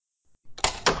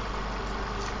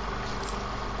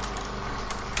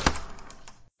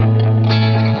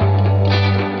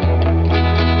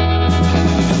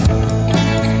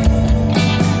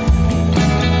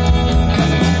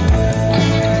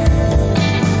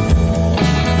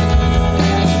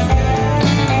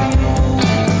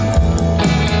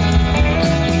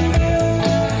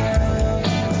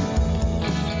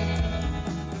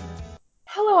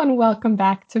welcome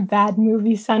back to Bad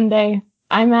Movie Sunday.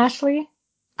 I'm Ashley,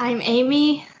 I'm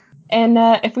Amy. and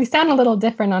if we sound a little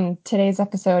different on today's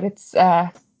episode, it's,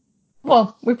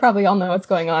 well, we probably all know what's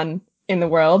going on in the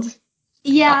world.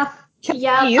 Yeah, Please.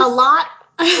 a lot,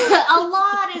 a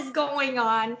lot is going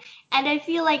on, and I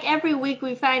feel like every week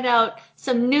we find out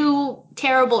some new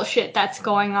terrible shit that's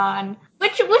going on,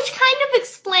 which kind of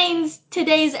explains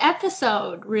today's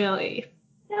episode, really.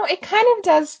 It kind of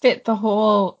does fit the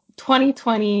whole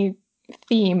 2020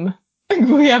 theme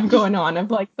we have going on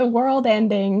of, like, the world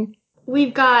ending.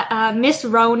 We've got Miss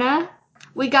Rona.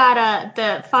 We got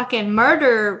the fucking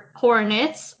murder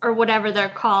hornets, or whatever they're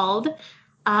called.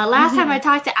 Last time I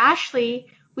talked to Ashley,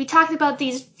 we talked about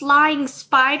these flying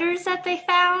spiders that they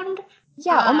found.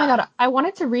 Yeah, oh my God, I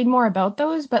wanted to read more about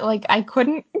those, but, like, I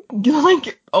couldn't,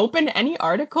 like, open any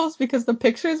articles because the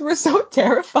pictures were so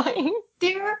terrifying.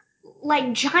 They're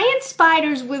like giant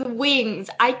spiders with wings.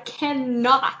 I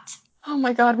cannot. Oh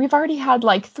my God, we've already had,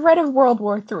 like, threat of World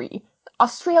War III.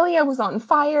 Australia was on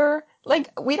fire. Like,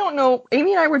 we don't know.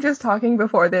 Amy and I were just talking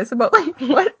before this about, like,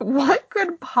 what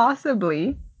could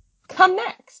possibly come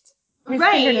next. We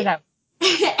figured it out.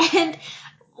 And,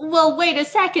 well, wait a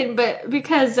second, but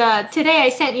because today I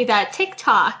sent you that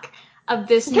TikTok of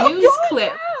this news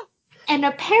clip. Yeah. And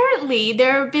apparently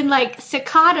there have been, like,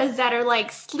 cicadas that are,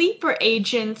 like, sleeper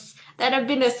agents that have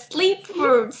been asleep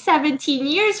for 17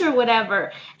 years or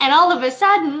whatever. And all of a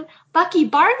sudden, Bucky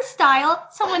Barnes style,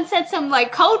 someone said some,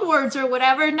 like, code words or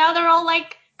whatever, and now they're all,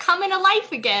 like, coming to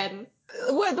life again.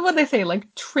 What'd they say,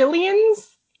 like,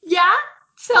 trillions? Yeah,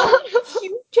 some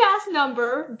huge-ass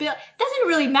number. Doesn't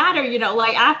really matter,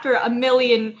 like, after a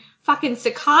million fucking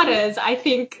cicadas, I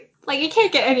think, like, it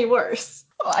can't get any worse.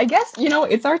 Well, I guess,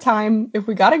 it's our time. If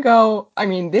we gotta go, I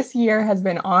mean, this year has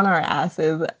been on our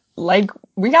asses. Like,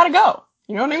 we gotta go.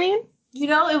 You know what I mean?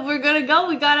 If we're gonna go,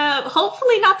 we gotta,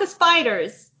 hopefully not the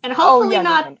spiders. And hopefully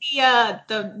not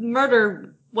the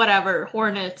murder, whatever,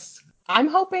 hornets. I'm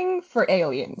hoping for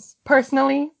aliens.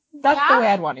 Personally, that's the way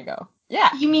I'd want to go. Yeah.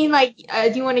 You mean, like,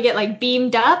 do you want to get, like,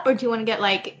 beamed up, or do you want to get,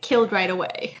 like, killed right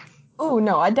away? Oh,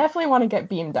 no, I definitely want to get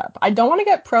beamed up. I don't want to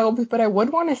get probed, but I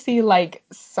would want to see, like,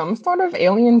 some sort of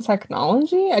alien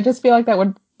technology. I just feel like that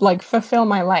would, like, fulfill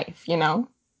my life,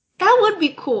 That would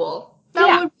be cool.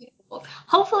 That would be cool.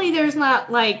 Hopefully there's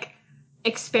not, like,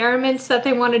 experiments that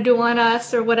they want to do on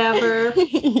us or whatever.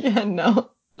 Yeah, no.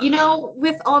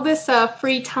 With all this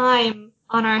free time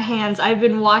on our hands, I've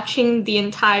been watching the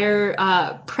entire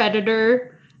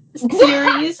Predator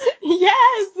series.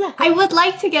 Yes! I would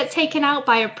like to get taken out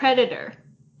by a predator.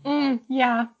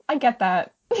 Yeah, I get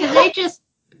that. Because they just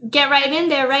get right in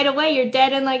there right away. You're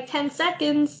dead in like 10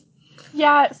 seconds.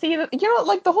 Yeah, see,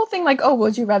 like the whole thing, like, oh,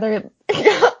 would you rather...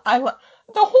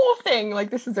 the whole thing, like,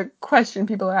 this is a question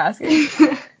people are asking.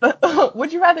 But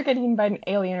would you rather get eaten by an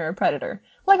alien or a predator?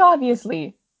 Like,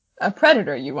 obviously, a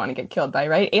predator you want to get killed by,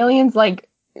 right? Aliens, like,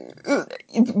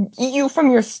 eat you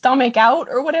from your stomach out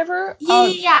or whatever.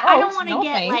 Yeah, I don't want to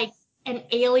get, like, an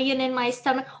alien in my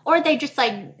stomach. Or they just,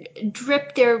 like,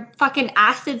 drip their fucking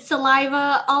acid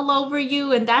saliva all over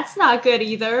you, and that's not good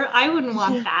either. I wouldn't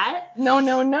want that.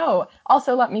 No.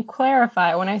 Also, let me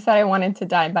clarify. When I said I wanted to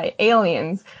die by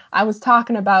aliens, I was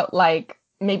talking about, like,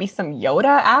 maybe some Yoda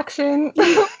action.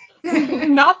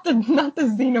 Not the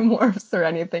xenomorphs or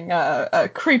anything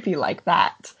creepy like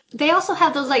that. They also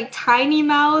have those, like, tiny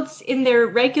mouths in their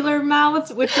regular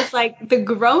mouths, which is, like, the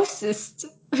grossest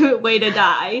way to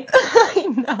die. I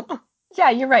know. Yeah,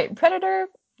 you're right. Predator,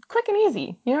 quick and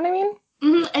easy. You know what I mean?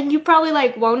 Mm-hmm. And you probably,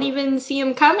 like, won't even see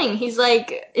him coming. He's,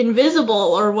 like, invisible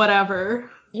or whatever.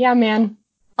 Yeah, man.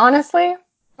 Honestly,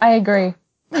 I agree.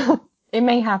 It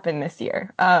may happen this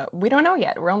year. We don't know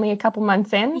yet. We're only a couple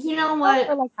months in. You know what?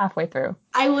 We're like halfway through.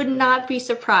 I would not be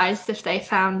surprised if they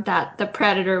found that the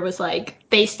Predator was, like,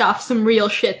 based off some real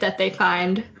shit that they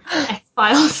find.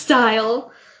 X-Files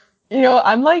style.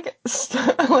 I'm like,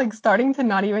 like starting to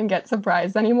not even get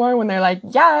surprised anymore when they're like,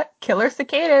 yeah, killer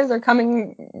cicadas are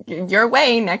coming your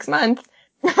way next month.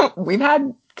 We've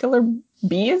had killer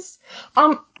bees.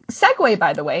 Segue,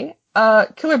 by the way.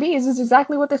 Killer bees is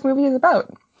exactly what this movie is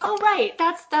about. Oh, right.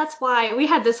 That's why we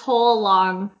had this whole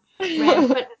long rant,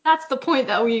 but that's the point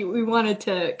that we wanted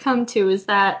to come to, is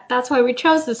that's why we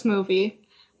chose this movie.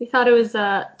 We thought it was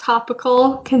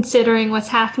topical, considering what's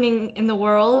happening in the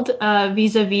world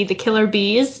vis-a-vis the killer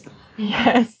bees.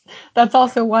 Yes, that's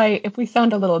also why if we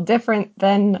sound a little different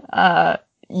than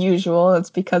usual, it's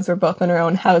because we're both in our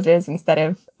own houses instead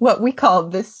of what we call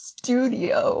the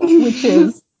studio, which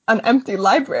is an empty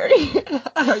library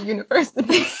at our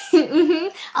university. Mm-hmm.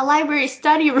 A library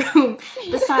study room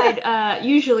beside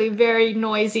usually very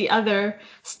noisy other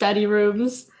study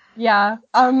rooms. Yeah.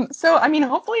 So, I mean,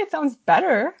 hopefully it sounds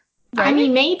better, I right?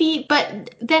 mean, maybe,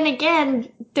 but then again,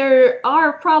 there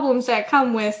are problems that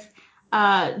come with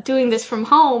doing this from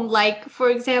home. Like, for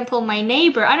example, my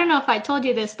neighbor, I don't know if I told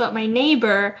you this, but my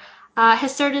neighbor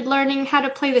has started learning how to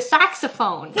play the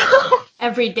saxophone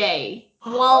every day,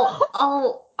 while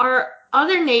all our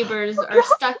other neighbors are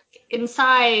stuck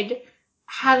inside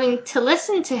having to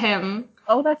listen to him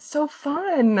Oh, that's so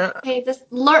fun. play this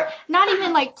learn not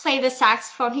even like play the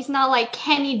saxophone. He's not like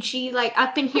Kenny G like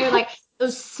up in here like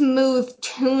those smooth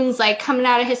tunes like coming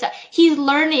out of his he's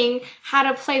learning how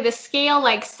to play the scale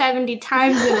like 70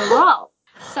 times in a row.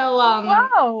 So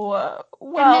Wow.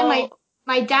 and then my Well,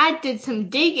 my dad did some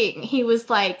digging. He was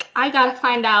like, I gotta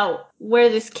find out where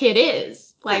this kid is.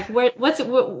 Like,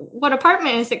 what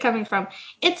apartment is it coming from?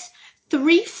 It's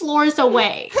 3 floors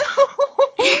away.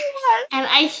 what? And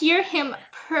I hear him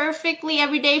perfectly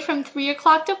every day from 3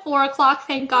 o'clock to 4 o'clock.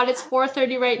 Thank God it's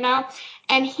 4:30 right now.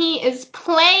 And he is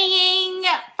playing,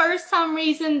 for some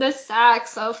reason, the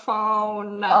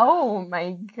saxophone. Oh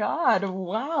my God.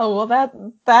 Wow. Well,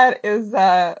 that is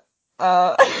uh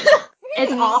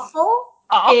It's awful.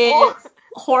 awful. It's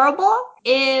horrible.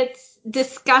 It's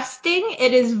disgusting.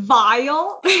 It is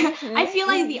vile. I feel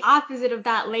like Mhm. the opposite of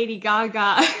that Lady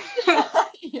Gaga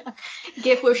Yeah.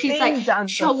 gif where she's like Been done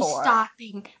show before.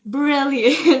 stopping,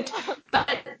 brilliant.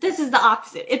 But this is the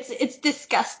opposite. It's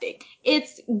disgusting.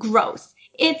 It's gross.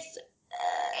 It's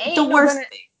the Ain't no worst gonna.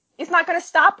 thing. It's not gonna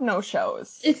stop no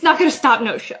shows. It's not gonna stop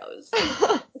no shows.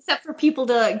 Except for people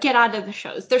to get out of the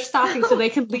shows. They're stopping so they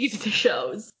can leave the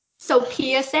shows. So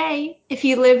PSA, if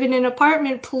you live in an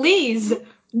apartment, please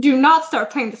do not start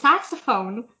playing the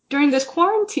saxophone during this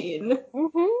quarantine.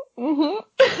 Mhm. Mhm.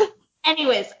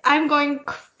 Anyways, I'm going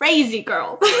crazy,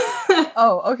 girl.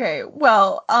 Oh, okay.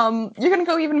 Well, you're gonna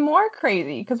go even more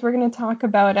crazy because we're gonna talk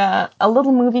about a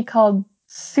little movie called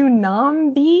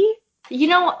Tsunambee. You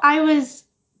know, I was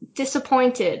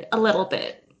disappointed a little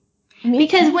bit Me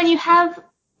because too. when you have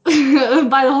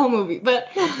by the whole movie, but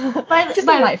Just in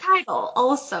by the life. title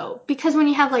also because when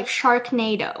you have like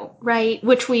Sharknado, right,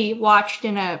 which we watched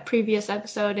in a previous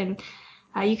episode, and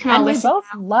you can all And we listen. both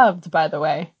loved, by the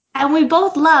way. And we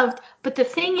both loved, but the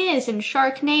thing is, in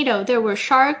Sharknado, there were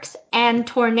sharks and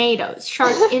tornadoes,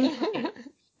 sharks in tornadoes.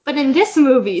 But in this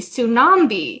movie,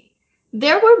 Tsunambee,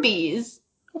 there were bees,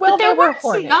 but Well, there there were weren't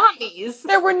hornets. tsunamis.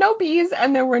 There were no bees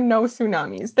and there were no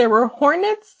tsunamis. There were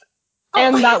hornets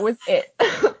and Oh, that was it.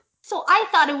 so I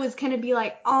thought it was gonna be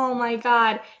like, oh my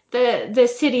god, the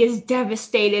city is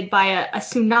devastated by a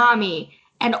tsunami,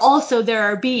 and also there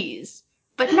are bees.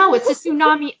 But no, it's a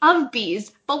tsunami of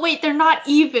bees. But wait, they're not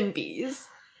even bees.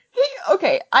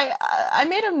 Okay, I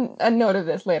made a note of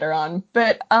this later on,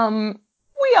 but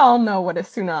we all know what a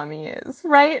tsunami is,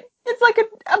 right? It's like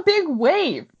a big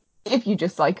wave. If you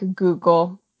just like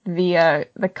Google the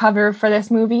cover for this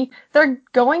movie, they're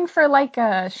going for like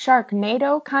a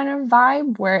Sharknado kind of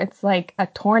vibe where it's like a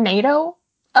tornado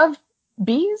of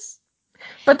bees,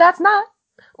 but that's not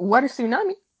what a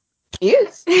tsunami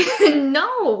is.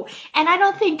 No, and I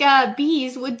don't think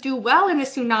bees would do well in a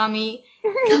tsunami,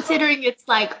 considering it's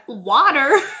like water.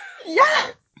 Yeah.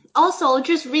 Also, I'll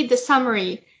just read the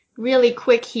summary really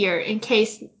quick here in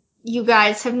case you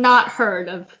guys have not heard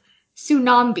of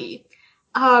Tsunambee.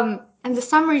 And the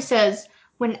summary says,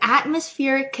 when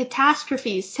atmospheric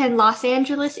catastrophes send Los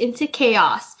Angeles into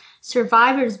chaos,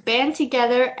 survivors band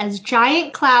together as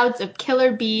giant clouds of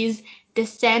killer bees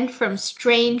descend from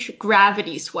strange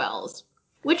gravity swells.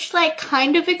 Which, like,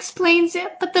 kind of explains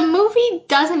it, but the movie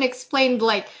doesn't explain,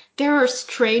 like, there are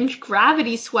strange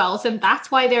gravity swells and that's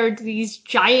why there are these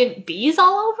giant bees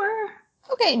all over.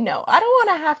 Okay, no, I don't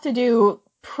want to have to do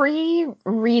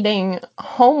pre-reading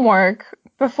homework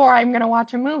before I'm gonna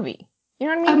watch a movie. You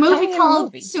know what I A mean? Tell movie me in the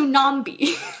called movie.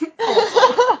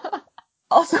 Tsunambee.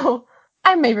 Also. Also,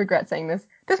 I may regret saying this.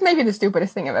 This may be the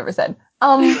stupidest thing I've ever said.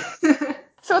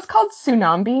 So it's called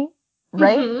Tsunambee,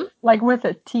 right? Hmm. Like with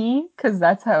a T, because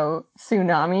that's how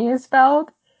tsunami is spelled.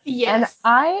 And Yes.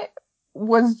 I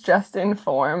was just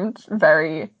informed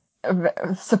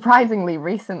surprisingly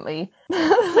recently,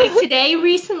 Like today,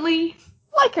 recently?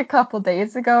 like a couple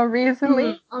days ago Hmm.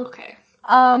 recently, Okay.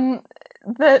 um,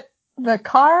 that the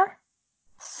car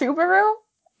Subaru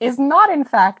is not in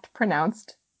fact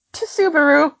pronounced to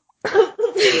Subaru.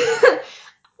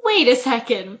 Wait a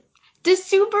second. Does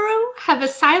Subaru have a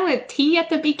silent T at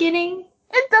the beginning?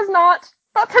 It does not,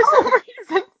 but for some Oh.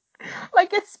 reason,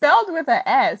 like it's spelled with a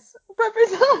S, but for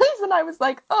some reason I was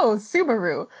like, oh,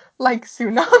 Subaru, like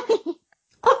tsunami.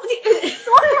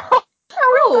 Oh.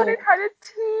 I always thought it Oh. had a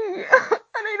T,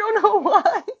 and I don't know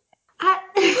why. I,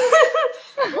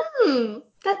 hmm.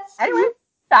 That's Anyway,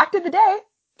 Fact of the day.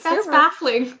 That's Subaru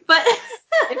baffling, but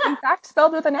is in fact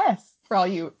spelled with an S for all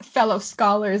you fellow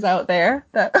scholars out there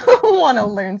that want to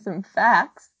learn some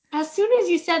facts. as soon as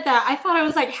you said that, I thought I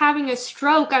was like having a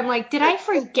stroke. I'm like, did I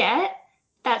forget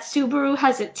that Subaru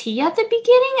has a T at the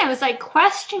beginning? I was like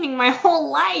questioning my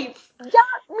whole life. Yeah,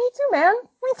 me too, man.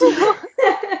 Me too.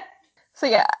 So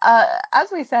yeah,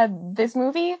 as we said, this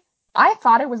movie, I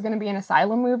thought it was going to be an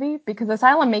Asylum movie because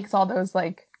Asylum makes all those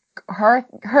like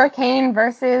hurricane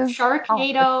versus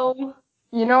Sharknado.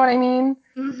 you know what I mean?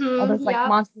 All those like Yep.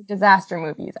 monster disaster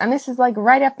movies. And this is like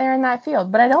right up there in that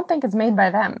field, but I don't think it's made by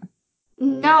them.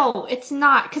 No, it's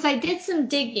not, because I did some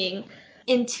digging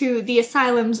into the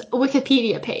Asylum's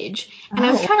Wikipedia page, and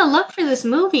I was Oh. trying to look for this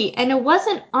movie, and it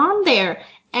wasn't on there.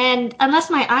 And unless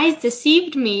my eyes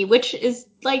deceived me, which is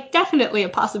like definitely a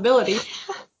possibility,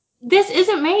 this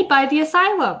isn't made by the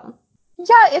Asylum.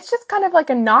 Yeah, it's just kind of like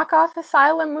a knockoff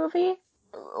Asylum movie.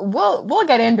 We'll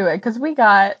get into it because we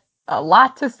got a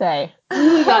lot to say.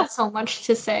 We got so much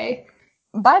to say.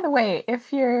 By the way,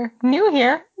 if you're new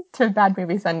here to Bad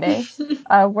Movie Sunday,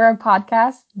 we're a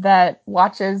podcast that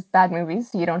watches bad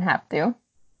movies. You don't have to.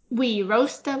 We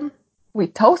roast them. We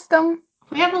toast them.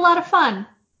 We have a lot of fun.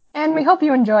 And we hope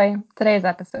you enjoy today's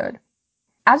episode.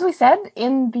 As we said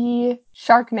in the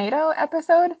Sharknado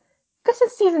episode, this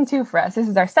is season 2 for us. This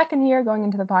is our second year going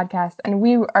into the podcast, and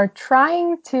we are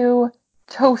trying to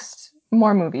toast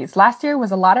more movies. Last year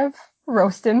was a lot of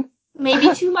roasting.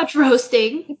 Maybe too much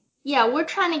roasting. Yeah, we're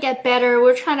trying to get better.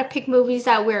 We're trying to pick movies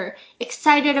that we're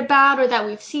excited about or that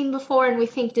we've seen before and we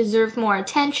think deserve more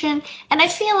attention. And I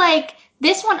feel like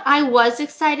this one I was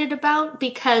excited about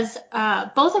because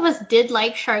both of us did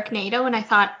like Sharknado, and I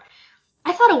thought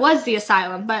it was The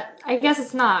Asylum, but I guess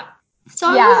it's not. So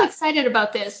I was excited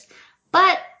about this.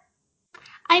 But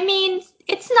I mean,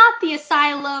 it's not The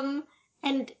Asylum,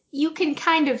 and you can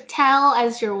kind of tell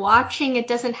as you're watching it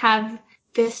doesn't have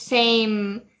the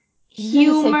same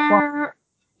humor.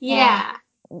 Yeah.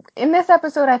 In this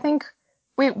episode, I think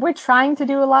we're trying to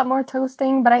do a lot more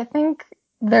toasting, but I think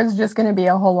there's just going to be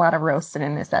a whole lot of roasting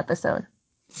in this episode.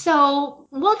 So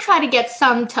we'll try to get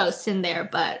some toast in there,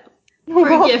 but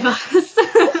forgive us.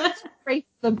 Scrape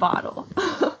the bottle.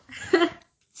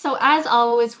 So as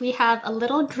always, we have a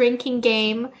little drinking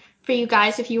game for you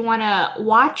guys. If you want to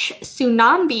watch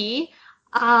Tsunambee,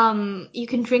 you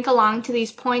can drink along to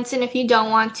these points. And if you don't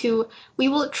want to, we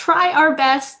will try our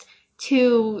best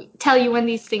to tell you when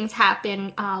these things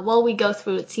happen while we go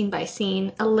through it scene by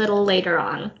scene a little later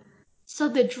on. So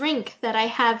the drink that I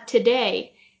have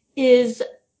today is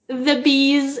the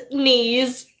bee's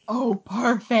knees. Oh,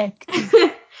 perfect.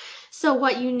 So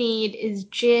what you need is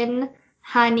gin,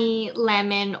 honey,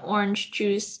 lemon, orange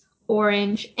juice,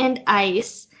 orange, and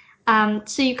ice.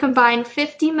 So you combine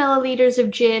 50 milliliters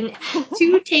of gin,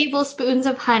 2 tablespoons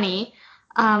of honey,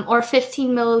 or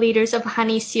 15 milliliters of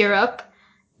honey syrup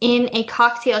in a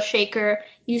cocktail shaker.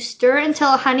 You stir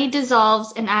until honey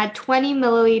dissolves and add 20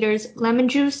 milliliters lemon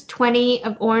juice, 20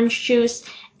 of orange juice,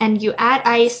 and you add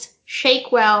ice,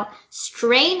 shake well,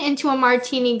 strain into a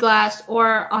martini glass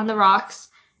or on the rocks,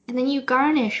 and then you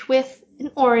garnish with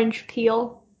an orange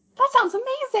peel. That sounds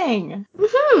amazing.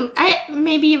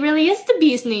 Maybe it really is the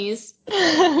bee's knees.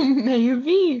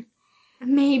 Maybe.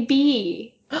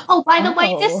 Maybe. Oh, by the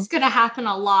way, this is going to happen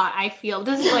a lot, I feel.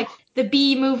 This is like the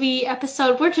Bee movie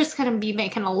episode. We're just going to be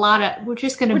making a lot of, we're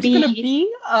just going to be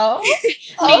making a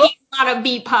lot of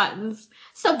bee puns.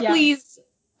 So please,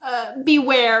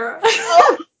 beware.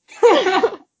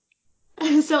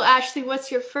 So Ashley,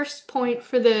 what's your first point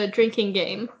for the drinking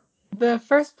game? The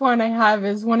first point I have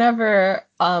is whenever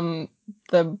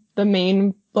the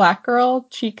main black girl,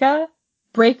 Chica,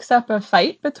 breaks up a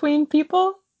fight between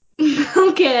people.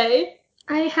 Okay.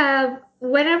 I have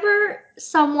whenever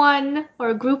someone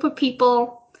or a group of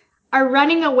people are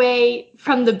running away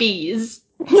from the bees.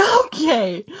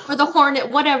 Okay. Or the hornet,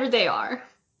 whatever they are.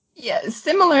 Yeah,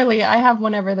 similarly, I have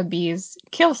whenever the bees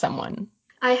kill someone.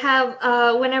 I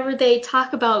have whenever they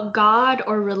talk about God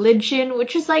or religion,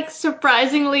 which is like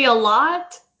surprisingly a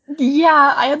lot.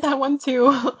 Yeah, I had that one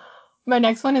too. My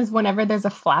next one is whenever there's a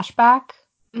flashback.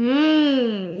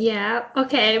 Yeah.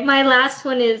 Okay, my last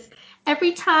one is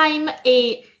every time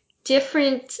a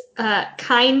different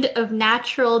kind of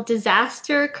natural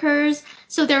disaster occurs.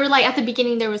 So there were like, at the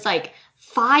beginning there was like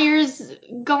fires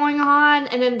going on,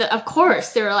 and then of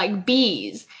course there were like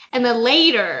bees. And then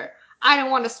later, I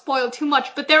don't want to spoil too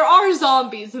much, but there are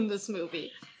zombies in this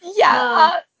movie.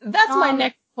 Yeah, that's my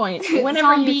next point.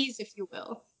 Whenever zombies, if you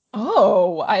will.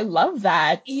 Oh, I love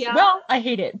that. Yeah. Well, I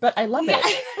hate it, but I love it.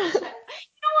 You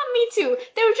know Me too.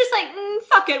 They were just like,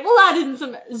 fuck it, we'll add in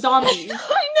some zombies.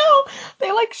 I know.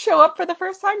 They like show up for the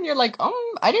first time and you're like,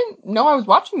 I didn't know I was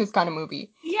watching this kind of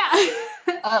movie. Yeah.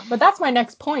 But that's my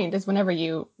next point is whenever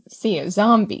you see a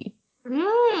zombie.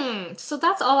 So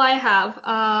that's all I have.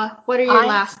 What are your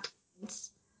last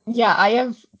points? Yeah, I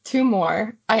have two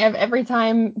more. I have every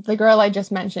time the girl I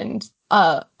just mentioned,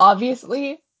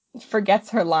 obviously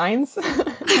forgets her lines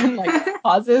and like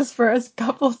pauses for a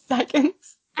couple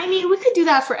seconds. I mean, we could do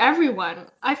that for everyone.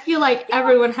 I feel like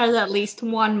everyone has at least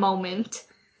one moment.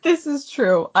 This is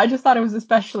true. I just thought it was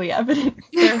especially evident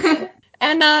for her.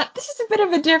 And this is a bit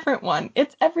of a different one.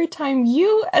 It's every time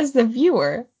you, as the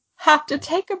viewer, have to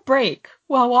take a break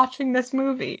while watching this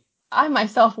movie. I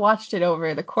myself watched it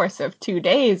over the course of 2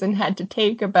 days and had to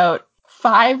take about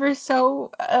 5 or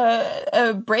so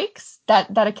breaks.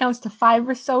 That accounts to 5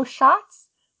 or so shots.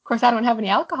 Of course, I don't have any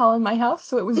alcohol in my house,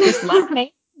 so it was just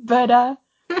lemonade. But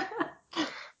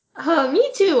me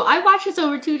too. I watched this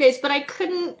over 2 days, but I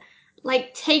couldn't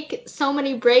like take so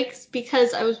many breaks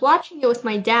because I was watching it with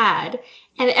my dad,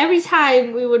 and every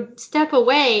time we would step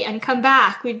away and come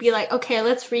back, we'd be like, okay,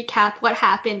 let's recap what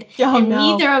happened, and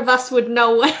neither of us would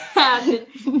know what happened.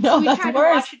 No, so we that's tried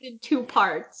worse. to watch it in 2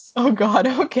 parts. Oh God,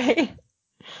 okay.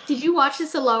 Did you watch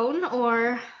this alone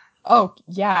or? Oh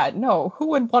yeah, no. Who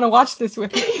would want to watch this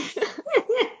with me?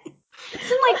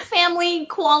 Some like family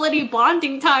quality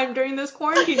bonding time during this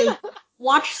quarantine.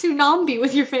 Watch Tsunambee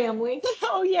with your family.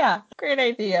 Oh yeah, great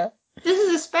idea. This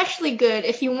is especially good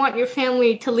if you want your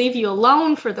family to leave you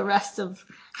alone for the rest of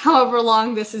however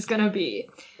long this is going to be.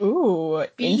 Ooh,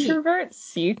 introvert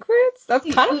secrets? That's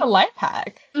kind of a life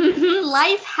hack.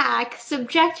 Life hack.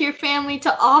 Subject your family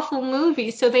to awful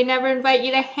movies so they never invite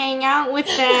you to hang out with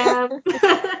them.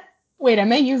 Wait, I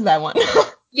may use that one.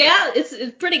 Yeah, it's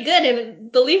pretty good,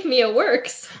 and believe me, it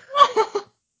works.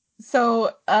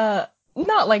 So,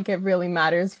 not like it really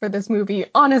matters for this movie.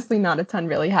 Honestly, not a ton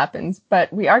really happens,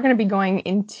 but we are going to be going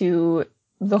into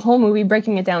the whole movie,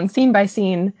 breaking it down scene by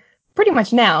scene, pretty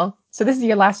much now. So this is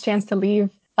your last chance to leave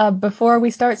before we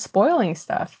start spoiling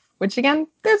stuff, which again,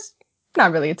 there's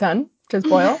not really a ton to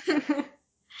spoil. And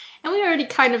we already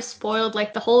kind of spoiled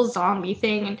like the whole zombie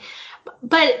thing,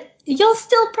 but you'll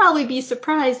still probably be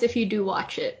surprised if you do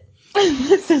watch it.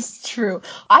 This is true.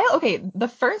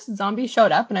 The first zombie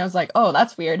showed up and I was like, oh,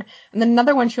 that's weird. And then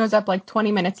another one shows up like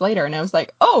 20 minutes later and I was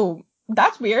like, oh,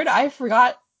 that's weird. I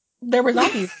forgot there were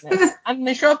zombies in this. And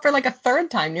they show up for like a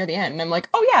third time near the end. And I'm like,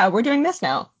 oh yeah, we're doing this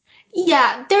now.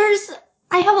 Yeah,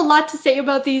 I have a lot to say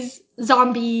about these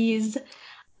zombies.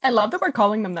 I love that we're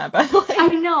calling them that, by the way. I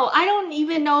know. I don't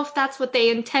even know if that's what they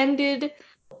intended.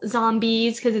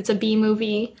 Zombies, because it's a B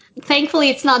movie. Thankfully,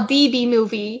 it's not the B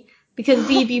movie. Because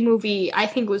the B movie, I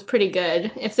think, was pretty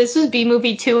good. If this was B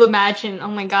movie 2, imagine, oh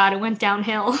my god, it went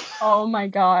downhill. Oh my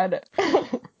god.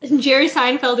 Jerry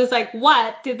Seinfeld is like,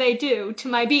 what did they do to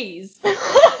my bees?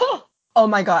 Oh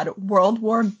my god, World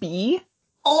War B?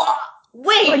 Oh,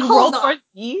 wait, like hold World on. War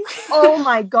B? Oh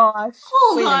my gosh.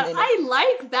 Hold on, I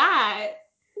like that.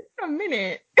 A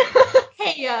minute.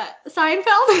 Hey,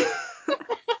 Seinfeld?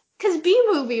 Because B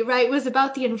movie, right, was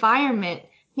about the environment.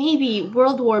 Maybe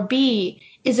World War B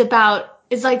is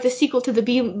like the sequel to the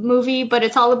B movie, but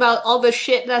it's all about all the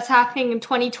shit that's happening in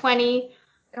 2020.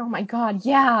 Oh my god,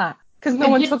 yeah. Because no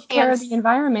one took care of the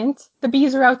environment. The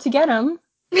bees are out to get them.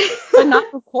 But not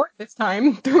through court this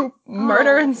time, through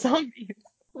murder and zombies.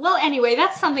 Well, anyway,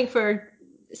 that's something for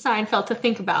Seinfeld to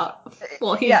think about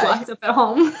while he's locked up at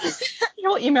home.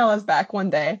 He'll email us back one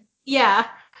day. Yeah.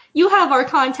 You have our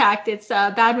contact. It's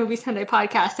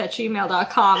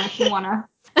badmoviesundaypodcast@gmail.com if you want to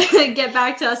get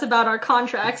back to us about our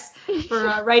contracts for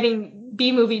writing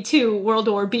B movie 2, World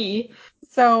War B.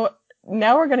 So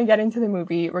now we're going to get into the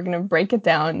movie. We're going to break it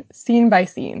down scene by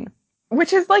scene,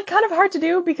 which is like kind of hard to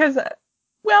do because,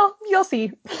 well, you'll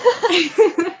see.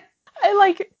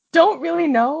 I don't really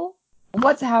know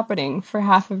what's happening for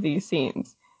half of these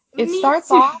scenes. It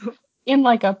starts off in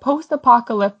like a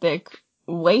post-apocalyptic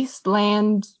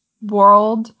wasteland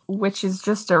world, which is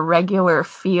just a regular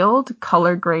field,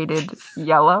 color graded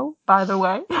yellow, by the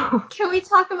way. Can we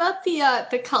talk about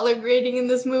the color grading in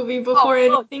this movie before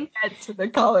anything? Get to the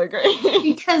color grading.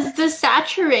 Because the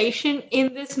saturation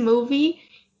in this movie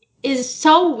is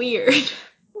so weird.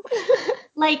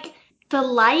 Like, the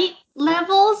light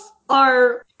levels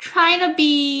are trying to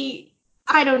be,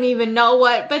 I don't even know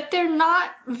what, but they're not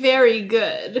very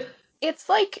good. It's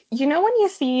like, you know when you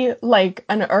see, like,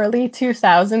 an early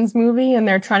 2000s movie and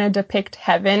they're trying to depict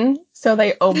heaven, so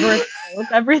they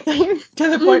overexpose everything to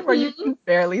the point where you can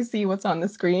barely see what's on the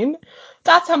screen?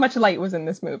 That's how much light was in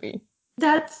this movie.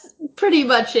 That's pretty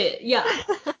much it, yeah.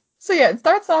 So yeah, it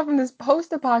starts off in this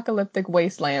post-apocalyptic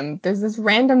wasteland. There's this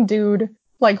random dude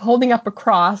like holding up a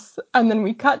cross, and then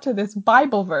we cut to this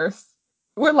Bible verse.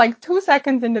 We're like 2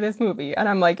 seconds into this movie, and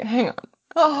I'm like, hang on.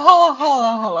 Oh,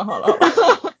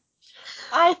 hold on.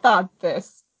 I thought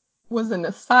this was an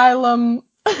asylum,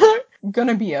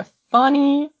 gonna be a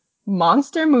funny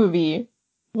monster movie.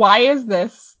 Why is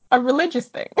this a religious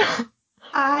thing?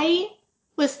 I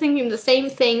was thinking the same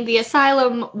thing. The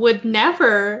asylum would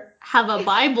never have a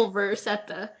Bible verse at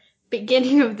the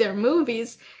beginning of their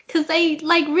movies because they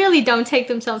like really don't take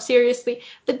themselves seriously.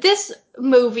 But this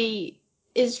movie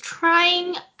is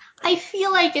trying. I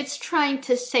feel like it's trying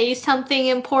to say something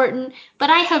important,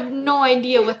 but I have no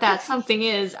idea what that something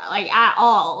is, like at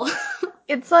all.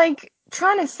 It's like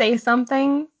trying to say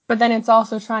something, but then it's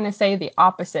also trying to say the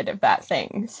opposite of that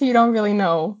thing. So you don't really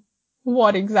know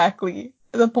what exactly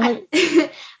the point.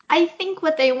 I think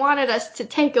what they wanted us to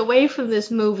take away from this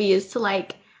movie is to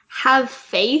like have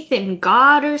faith in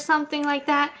God or something like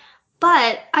that.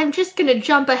 But I'm just gonna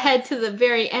jump ahead to the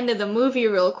very end of the movie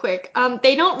real quick.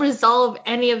 They don't resolve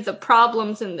any of the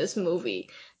problems in this movie.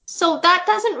 So that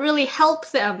doesn't really help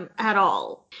them at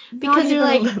all. Because they're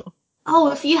like,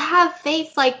 oh, if you have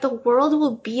faith, like the world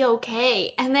will be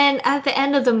okay. And then at the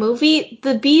end of the movie,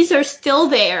 the bees are still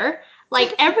there.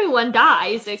 Like everyone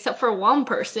dies except for one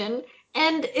person.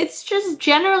 And it's just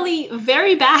generally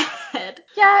very bad.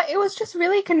 Yeah, it was just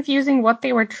really confusing what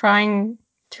they were trying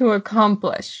to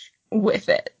accomplish with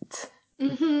it.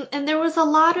 And there was a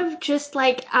lot of just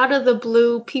like out of the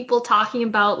blue people talking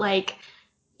about like,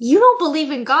 you don't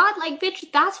believe in God? Like, bitch,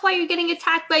 that's why you're getting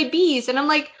attacked by bees. And I'm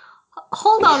like,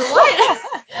 hold on, what?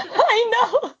 I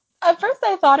know. At first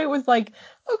I thought it was like,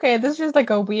 okay, this is just like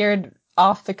a weird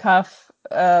off-the-cuff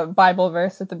Bible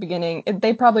verse at the beginning.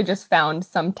 They probably just found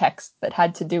some text that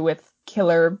had to do with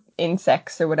killer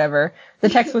insects or whatever. The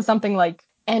text was something like,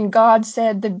 and God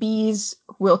said the bees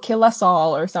will kill us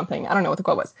all or something. I don't know what the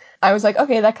quote was. I was like,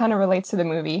 okay, that kind of relates to the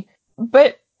movie.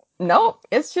 But no,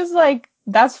 it's just like,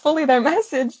 that's fully their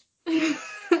message.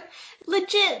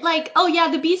 Legit, like, oh yeah,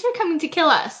 the bees are coming to kill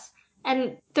us,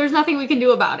 and there's nothing we can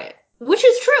do about it. Which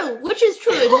is true,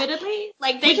 admittedly.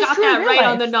 Like, they got that right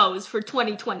on the nose for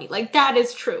 2020. Like, that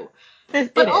is true.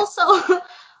 But also,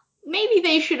 maybe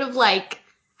they should have, like,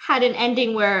 had an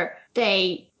ending where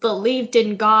they believed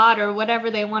in God or whatever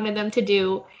they wanted them to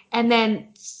do, and then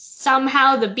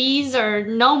somehow the bees are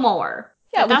no more.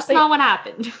 Yeah, but that's not what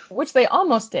happened. Which they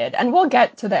almost did, and we'll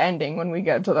get to the ending when we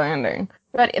get to the ending.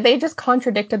 But they just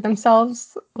contradicted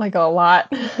themselves, like, a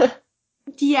lot.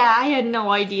 Yeah, I had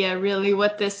no idea, really,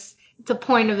 what the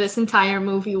point of this entire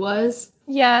movie was.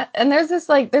 Yeah, and there's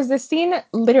this scene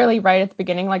literally right at the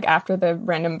beginning, like, after the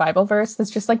random Bible verse, that's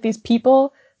just, like, these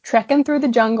people trekking through the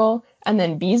jungle, and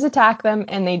then bees attack them,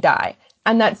 and they die.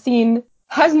 And that scene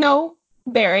has no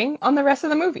bearing on the rest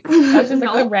of the movie. That's just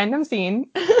like a random scene.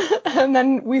 And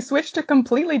then we switch to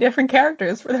completely different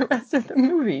characters for the rest of the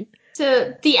movie.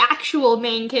 To the actual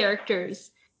main characters.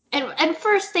 And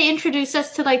first they introduce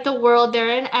us to like the world.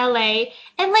 They're in LA.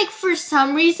 And like for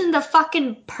some reason the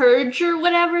fucking purge or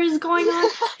whatever is going on.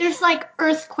 There's like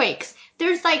earthquakes.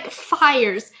 There's like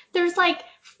fires. There's like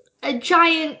a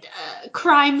giant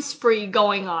crime spree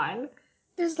going on.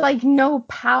 There's like no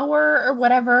power or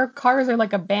whatever. Cars are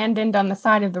like abandoned on the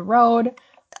side of the road.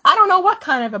 I don't know what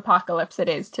kind of apocalypse it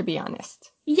is, to be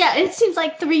honest. Yeah, it seems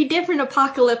like 3 different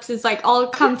apocalypses like all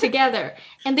come together.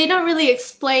 And they don't really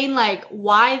explain like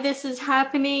why this is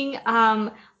happening.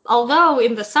 Although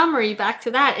in the summary, back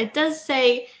to that, it does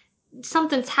say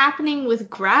something's happening with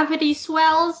gravity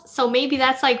swells. So maybe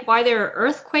that's like why there are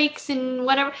earthquakes and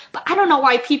whatever. But I don't know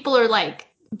why people are like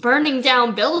burning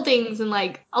down buildings and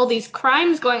like all these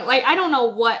crimes going. Like, I don't know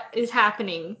what is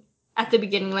happening at the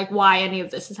beginning, like why any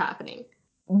of this is happening.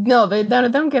 No, they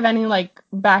don't give any, like,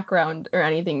 background or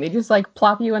anything. They just, like,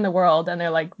 plop you in the world, and they're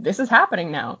like, this is happening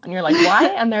now. And you're like, why?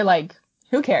 And they're like,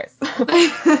 who cares?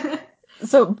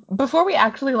 So, before we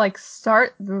actually, like,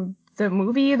 start the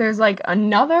movie, there's, like,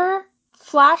 another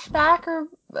flashback or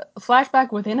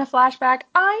flashback within a flashback.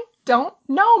 I don't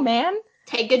know, man.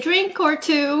 Take a drink or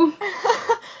two.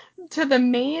 To the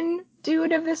main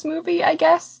dude of this movie, I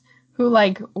guess, who,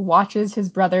 like, watches his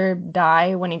brother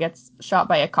die when he gets shot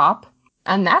by a cop.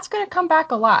 And that's going to come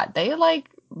back a lot. They, like,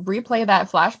 replay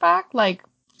that flashback, like,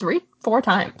 3-4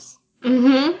 times.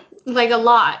 Like a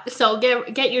lot. So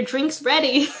get your drinks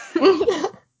ready.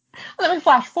 Let me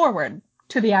flash forward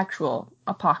to the actual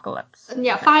apocalypse.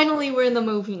 Yeah, finally we're in the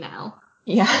movie now.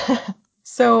 Yeah.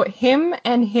 So him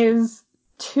and his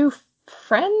 2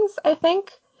 friends, I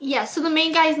think. Yeah, so the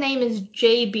main guy's name is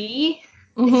JB.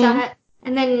 Is that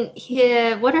And then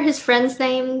what are his friends'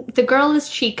 name? The girl is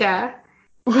Chica.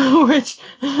 Which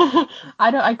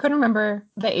I couldn't remember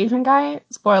the Asian guy.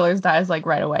 Spoilers, dies like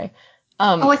right away.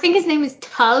 Oh, I think his name is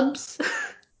Tubbs.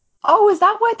 Oh, is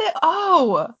that what they?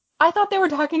 Oh, I thought they were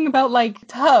talking about like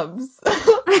tubs,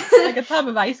 like a tub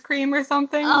of ice cream or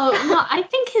something. Oh, no, I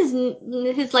think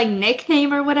his like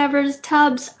nickname or whatever is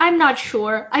Tubbs. I'm not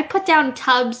sure. I put down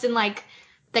Tubbs in like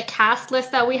the cast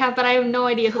list that we have, but I have no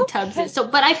idea who Tubbs Okay. is. So,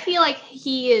 but I feel like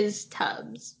he is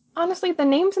Tubbs. Honestly, the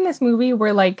names in this movie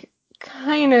were like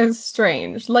kind of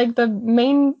strange. Like the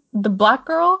black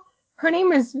girl, her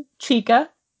name is Chica,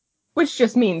 which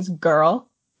just means girl.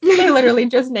 They literally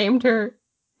just named her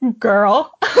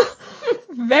girl.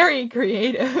 Very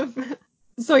creative.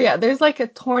 So yeah, there's like a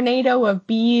tornado of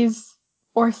bees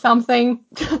or something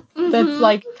that's Mm-hmm.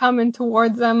 like coming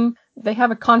towards them. They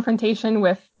have a confrontation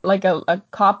with like a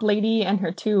cop lady and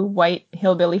her two white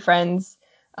hillbilly friends.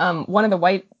 One of the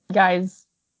white guys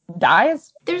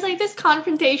dies. There's like this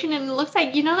confrontation, and it looks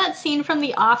like that scene from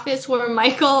The Office where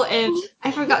Michael and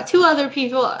I forgot two other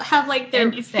people have like their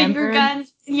Andy finger Samberg.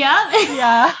 guns. Yeah.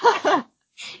 Yeah.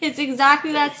 It's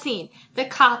exactly that scene. The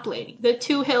cop lady, the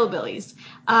two hillbillies,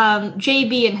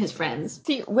 JB and his friends.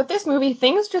 See, with this movie,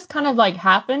 things just kind of like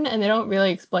happen and they don't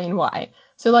really explain why.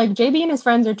 So like JB and his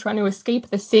friends are trying to escape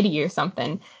the city or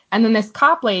something, and then this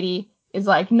cop lady is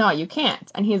like, "No, you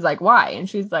can't." And he's like, "Why?" And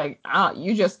she's like, "Oh,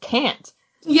 you just can't."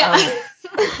 Yeah.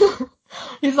 Um,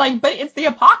 he's like, "But it's the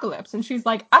apocalypse." And she's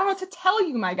like, "I don't know what to tell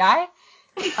you, my guy."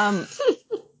 Um,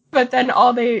 but then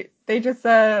they just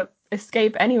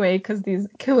escape anyway because these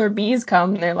killer bees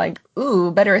come. And they're like,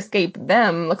 "Ooh, better escape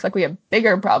them. Looks like we have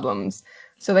bigger problems."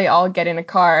 So they all get in a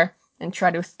car and try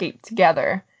to escape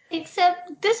together.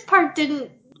 Except this part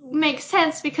didn't make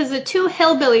sense because the two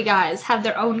hillbilly guys have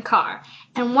their own car,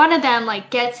 and one of them like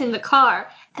gets in the car,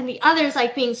 and the other's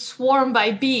like being swarmed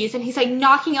by bees, and he's like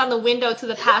knocking on the window to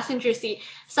the passenger seat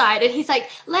side, and he's like,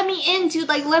 "Let me in, dude!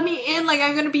 Like, let me in! Like,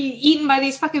 I'm gonna be eaten by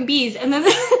these fucking bees." And then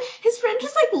his friend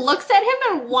just like looks at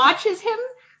him and watches him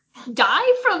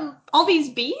die from all these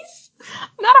bees.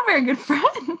 Not a very good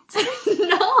friend.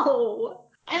 No.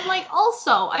 And like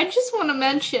also, I just want to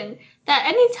mention that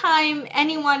anytime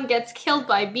anyone gets killed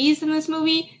by bees in this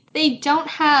movie, they don't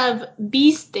have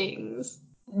bee stings.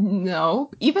 No,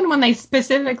 even when they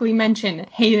specifically mention,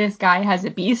 "Hey, this guy has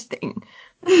a bee sting,"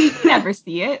 you never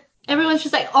see it. Everyone's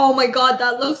just like, "Oh my god,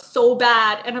 that looks so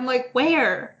bad." And I'm like,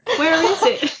 "Where? Where is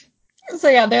it?" So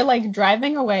yeah, they're like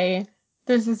driving away.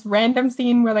 There's this random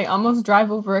scene where they almost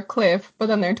drive over a cliff, but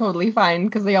then they're totally fine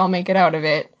because they all make it out of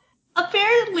it.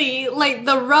 Apparently, like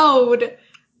the road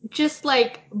just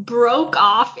like broke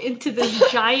off into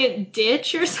this giant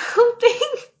ditch or something.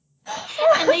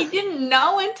 And they didn't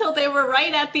know until they were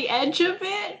right at the edge of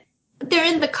it.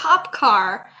 They're in the cop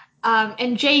car,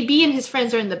 and JB and his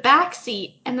friends are in the back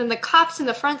seat, and then the cop's in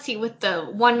the front seat with the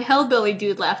one hillbilly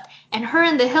dude left, and her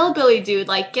and the hillbilly dude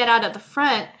like get out of the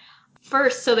front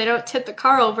first so they don't tip the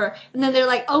car over, and then they're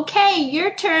like, "Okay,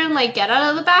 your turn, like get out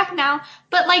of the back now."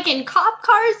 But like in cop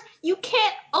cars, you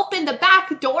can't open the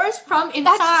back doors from That's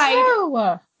inside, true.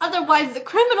 otherwise the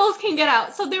criminals can get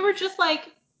out. So they were just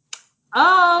like,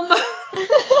 um.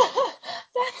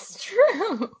 That's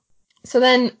true. So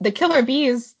then the killer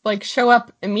bees like show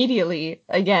up immediately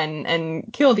again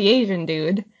and kill the Asian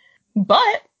dude.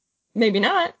 But maybe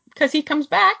not, because he comes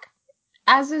back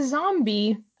as a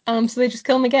zombie. So they just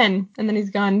kill him again, and then he's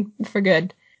gone for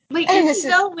good. Wait, And is this he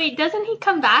is, though? Wait, doesn't he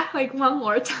come back like one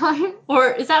more time? Or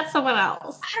is that someone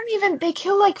else? I don't even, they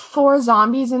kill like 4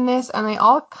 zombies in this, and they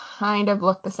all kind of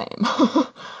look the same.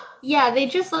 Yeah, they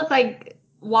just look like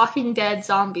Walking Dead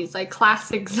zombies, like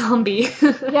classic zombie.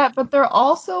 Yeah, but they're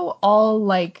also all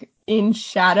like in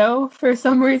shadow for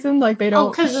some reason, like they Oh,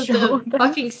 don't because of show the them.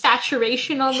 fucking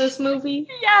saturation on this movie?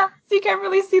 Yeah, so you can't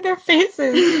really see their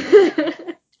faces.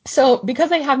 So,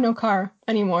 because they have no car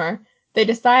anymore, they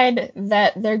decide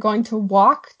that they're going to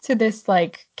walk to this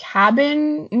like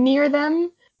cabin near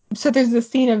them. So there's this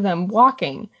scene of them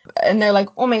walking, and they're like,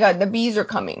 "Oh my god, the bees are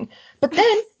coming!" But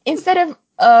then instead of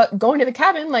going to the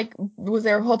cabin, like was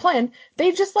their whole plan,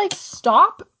 they just like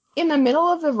stop in the middle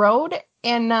of the road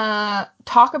and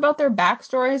talk about their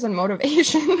backstories and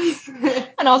motivations,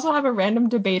 and also have a random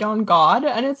debate on God.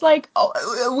 And it's like,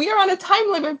 oh, we are on a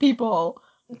time limit, people.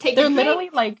 Take a They're break. literally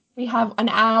like, we have an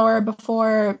hour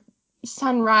before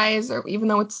sunrise, or even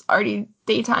though it's already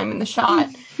daytime in the shot.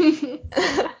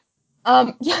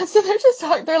 Yeah, so they're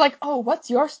just they're like, "Oh, what's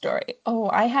your story?" "Oh,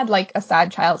 I had like a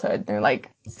sad childhood." They're like,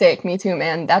 "Sick, me too,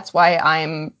 man. That's why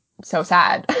I'm so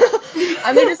sad.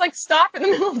 And they just like stop in the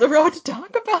middle of the road to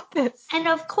talk about this. And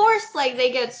of course, like,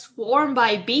 they get swarmed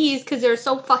by bees because they're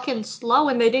so fucking slow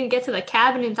and they didn't get to the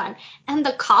cabin in time. And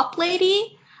the cop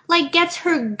lady, like, gets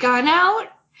her gun out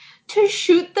to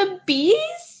shoot the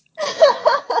bees?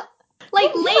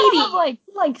 Like, You lady. have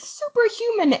like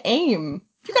superhuman aim.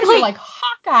 You gotta be like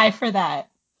Hawkeye for that.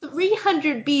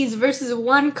 300 bees versus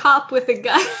one cop with a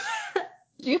gun.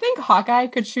 Do you think Hawkeye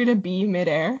could shoot a bee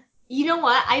midair? You know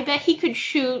what? I bet he could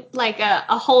shoot like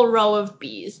a whole row of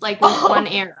bees, like with one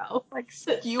arrow. Like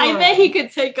skewer. I bet he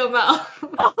could take them out.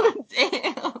 Oh,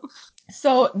 damn.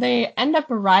 So they end up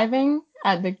arriving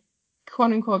at the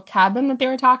quote unquote cabin that they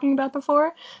were talking about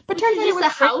before. But turns out it was a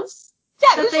house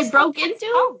that they broke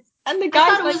into? And the I guy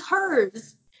thought it was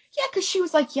hers. yeah, because she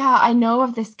was like, yeah, I know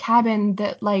of this cabin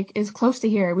that like is close to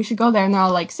here. We should go there. And they're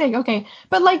all like, sick, okay.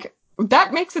 But like,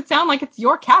 that makes it sound like it's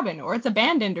your cabin or it's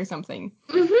abandoned or something.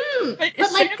 Mm-hmm.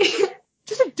 But like,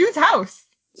 just a dude's house.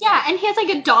 Yeah, and he has like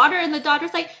a daughter, and the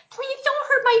daughter's like, please don't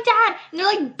hurt my dad. And they're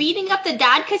like beating up the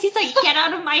dad because he's like, get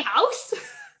out of my house.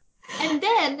 And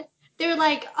then they're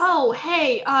like, oh,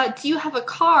 hey, do you have a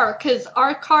car? Because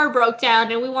our car broke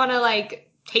down and we want to like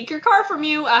take your car from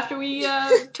you after we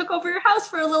took over your house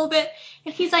for a little bit.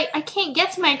 And he's like, I can't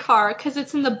get to my car because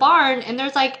it's in the barn and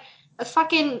there's like a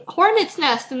fucking hornet's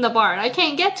nest in the barn. I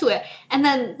can't get to it. And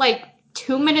then like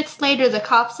 2 minutes later, the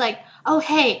cop's like, oh,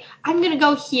 hey, I'm going to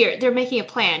go here. They're making a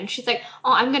plan. She's like,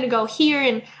 oh, I'm going to go here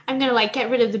and I'm going to like get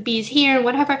rid of the bees here and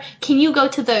whatever. Can you go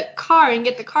to the car and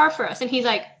get the car for us? And he's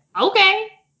like, okay.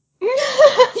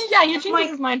 Yeah, he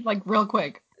changes his mind like real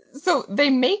quick. So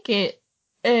they make it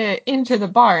into the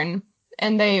barn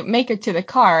and they make it to the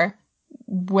car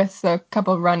with a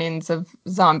couple run-ins of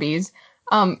zombies.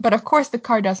 But of course the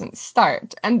car doesn't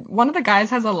start. And one of the guys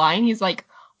has a line. He's like,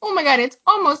 oh my god, it's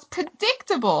almost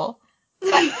predictable.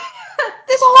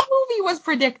 This whole movie was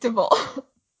predictable.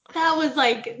 That was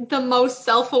like the most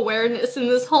self-awareness in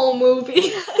this whole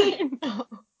movie. I know.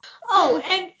 Oh,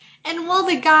 and while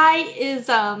the guy is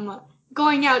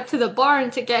going out to the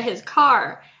barn to get his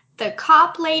car, the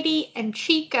cop lady and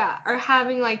Chica are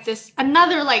having like this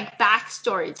another like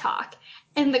backstory talk.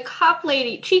 And the cop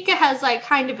lady, Chica has like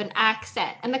kind of an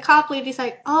accent, and the cop lady's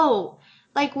like, "Oh,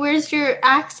 like where's your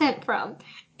accent from?"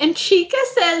 And Chica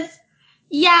says,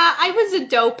 "Yeah, I was a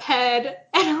dope head."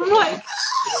 And I'm like,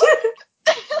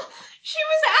 she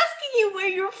was asking you where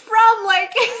you're from,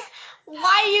 like,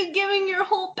 why are you giving your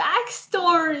whole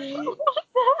backstory? What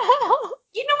the hell?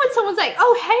 You know when someone's like,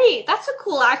 oh, hey, that's a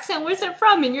cool accent, where's it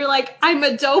from? And you're like, I'm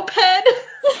a dope head?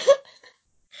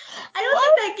 I don't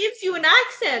think that gives you an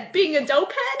accent, being a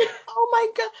dope head. Oh my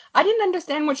god. I didn't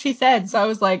understand what she said, so I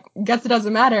was like, guess it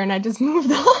doesn't matter, and I just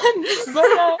moved on.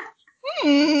 But,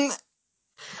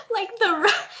 Like, the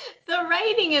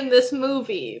writing in this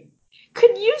movie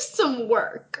could use some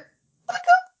work.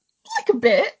 like a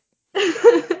bit.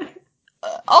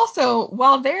 Also,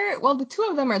 while the two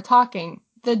of them are talking,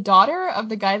 the daughter of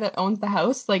the guy that owns the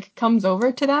house, like, comes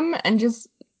over to them and just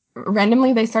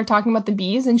randomly they start talking about the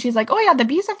bees, and she's like, oh yeah, the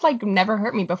bees have, like, never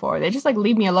hurt me before. They just, like,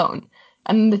 leave me alone.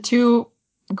 And the two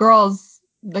girls,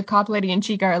 the cop lady and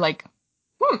Chica, are like,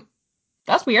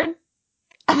 that's weird.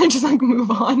 And they just, like, move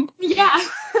on. Yeah.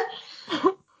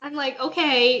 I'm like,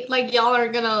 okay, like, y'all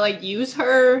are gonna, like, use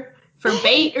her for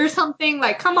bait or something?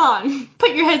 Like, come on,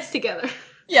 put your heads together.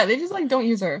 Yeah, they just, like, don't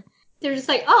use her. They're just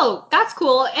like, oh, that's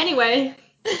cool. Anyway.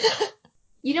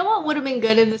 You know what would have been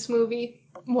good in this movie?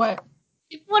 What?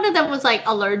 If one of them was, like,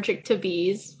 allergic to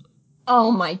bees.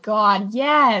 Oh my god,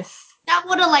 yes! That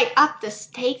would have, like, upped the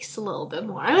stakes a little bit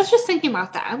more. I was just thinking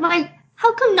about that. I'm like,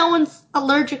 how come no one's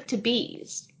allergic to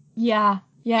bees? Yeah.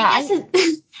 I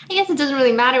guess it doesn't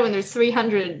really matter when there's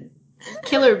 300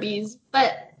 killer bees,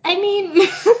 but, I mean...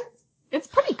 It's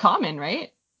pretty common,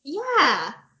 right?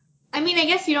 Yeah. I mean, I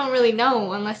guess you don't really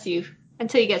know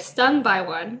until you get stung by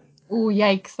one. Ooh,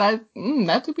 yikes. That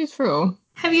would be true.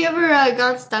 Have you ever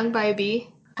got stung by a bee?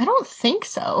 I don't think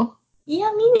so.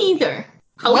 Yeah, me neither.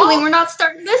 Hopefully we're not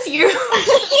starting this year.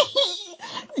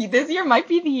 This year might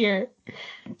be the year.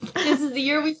 This is the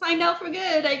year we find out for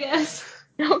good, I guess.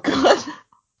 Oh, God.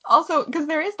 Also, because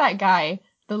there is that guy,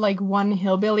 the, like, one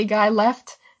hillbilly guy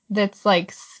left that's,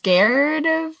 like, scared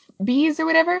of bees or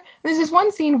whatever. There's this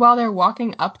one scene while they're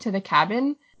walking up to the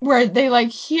cabin where they, like,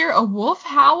 hear a wolf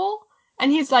howl,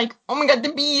 and he's like, oh my god,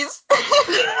 the bees!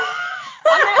 And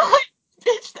they're like,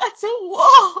 bitch, that's a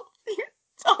wolf! You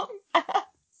dumbass.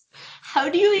 How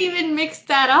do you even mix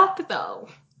that up, though?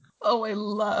 Oh, I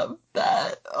love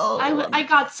that. Oh, I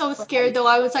got so scared, though.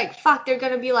 I was like, fuck, they're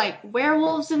gonna be, like,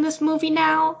 werewolves in this movie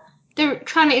now? They're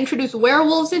trying to introduce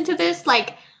werewolves into this?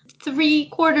 Like,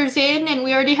 3/4 in and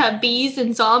we already have bees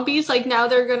and zombies. Like, now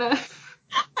they're gonna...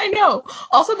 I know.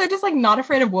 Also, they're just, like, not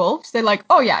afraid of wolves. They're like,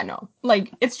 oh, yeah, no.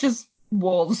 Like, it's just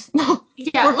wolves.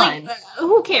 Yeah, We're like, fine.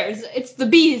 who cares? It's the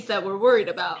bees that we're worried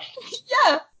about.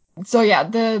 Yeah. So, yeah,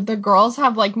 the girls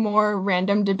have, like, more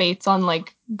random debates on,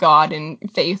 like, God and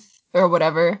faith or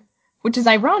whatever, which is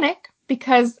ironic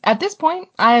because at this point,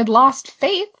 I had lost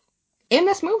faith in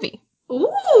this movie.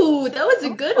 Ooh, that was a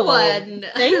good Oh, one.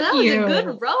 thank That was a you.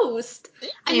 good roast.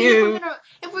 Thank I mean, you.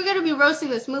 if we're gonna be roasting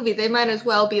this movie, they might as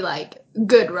well be like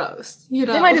good roast, you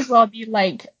They might know? as well be,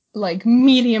 like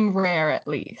medium rare at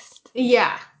least.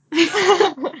 Yeah.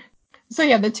 So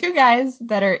yeah, the two guys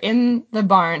that are in the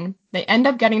barn, they end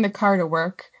up getting the car to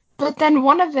work. But then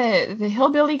one of the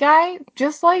hillbilly guy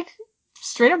just like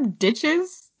straight up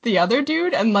ditches the other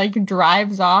dude and like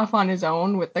drives off on his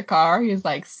own with the car. He's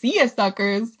like, "See ya,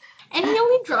 suckers." And he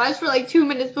only drives for like 2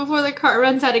 minutes before the car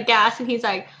runs out of gas, and he's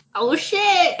like, "Oh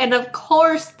shit!" And of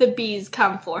course the bees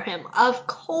come for him. Of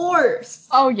course.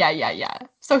 Oh yeah.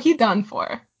 So he done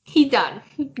for. He done.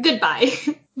 Goodbye.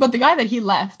 But the guy that he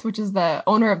left, which is the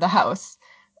owner of the house,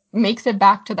 makes it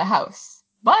back to the house.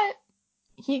 But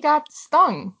he got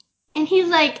stung. And he's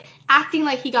like acting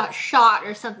like he got shot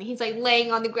or something. He's like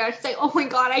laying on the ground. He's like, "Oh my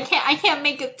god, I can't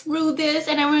make it through this."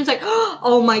 And everyone's like,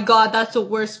 "Oh my god, that's the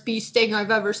worst bee sting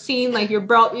I've ever seen. Like you're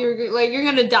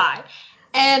gonna die."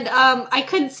 And I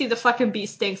couldn't see the fucking bee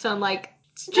sting, so I'm like,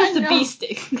 it's just a bee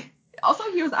sting. Also,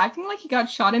 he was acting like he got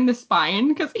shot in the spine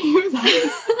because he was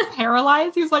like,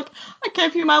 paralyzed. He was like, I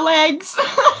can't feel my legs.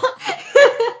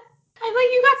 I'm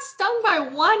like, you got stung by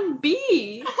one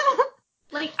bee.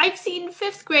 Like, I've seen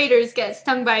 5th graders get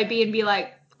stung by a bee and be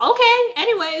like, okay,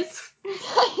 anyways.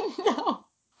 I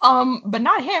know. But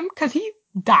not him, because he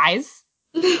dies.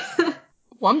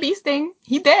 One bee sting.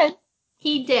 He dead.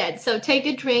 He did. So take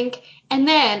a drink. And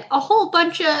then a whole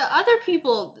bunch of other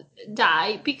people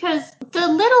die because the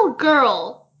little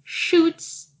girl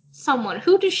shoots someone.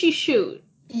 Who does she shoot?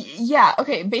 Yeah,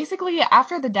 okay. Basically,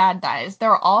 after the dad dies,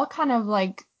 they're all kind of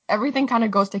like, everything kind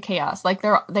of goes to chaos. Like,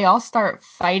 they all start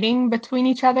fighting between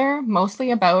each other,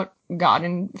 mostly about God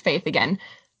and faith again.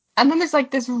 And then there's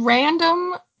like this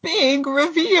random big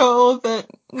reveal that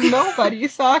nobody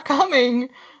saw coming,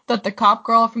 that the cop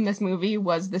girl from this movie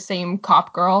was the same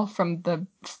cop girl from the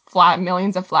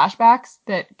millions of flashbacks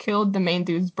that killed the main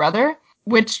dude's brother,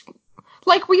 which,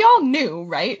 like, we all knew,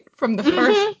 right? From the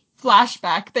first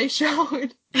flashback they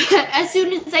showed. As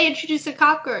soon as they introduce a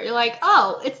cop girl, you're like,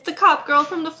 oh, it's the cop girl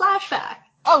from the flashback.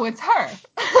 Oh, it's her.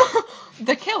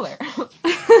 The killer.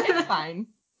 It's fine.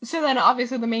 So then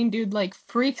obviously the main dude like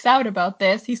freaks out about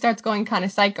this. He starts going kind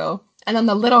of psycho. And then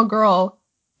the little girl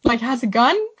like has a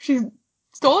gun. She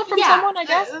stole it from someone, I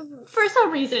guess. For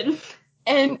some reason.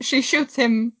 And she shoots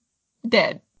him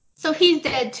dead. So he's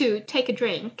dead too. Take a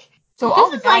drink. So all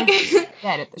the guys are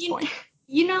dead at this point.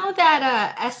 You know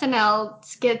that SNL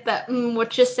skit that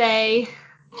what you say?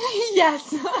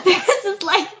 Yes. This is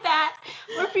like that,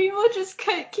 where people just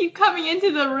keep coming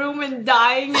into the room and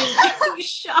dying and getting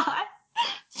shot.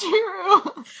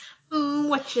 True.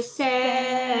 What you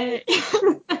say?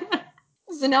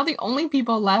 So now the only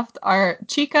people left are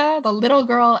Chica, the little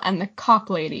girl, and the cop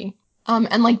lady.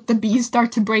 And like the bees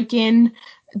start to break in.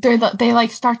 They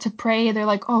like start to pray. They're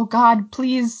like, "Oh God,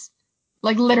 please,"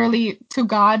 like literally to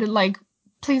God, like,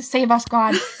 "Please save us,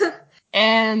 God."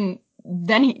 And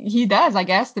then he does, I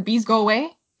guess. The bees go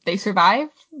away. They survive.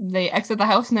 They exit the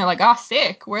house and they're like, "Ah,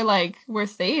 sick. We're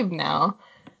saved now."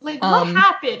 Like, what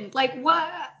happened? Like, what?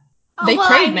 Oh, they well,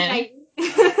 prayed, man.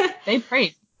 They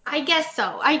prayed. I guess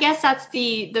so. I guess that's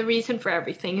the reason for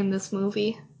everything in this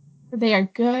movie. They are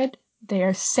good. They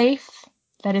are safe.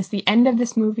 That is the end of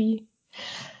this movie.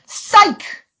 Psych!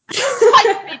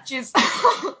 Psych, bitches!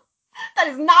 That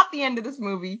is not the end of this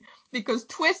movie, because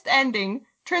twist ending,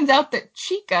 turns out that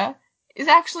Chica is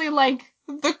actually like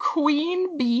the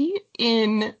queen bee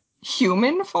in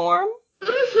human form.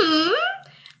 Mm-hmm.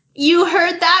 You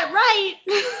heard that right.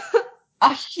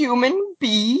 A human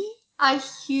bee? A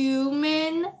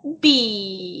human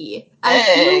bee. A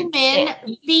human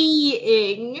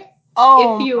being,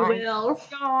 if you will.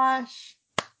 Gosh.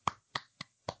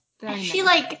 She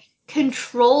like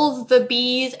controls the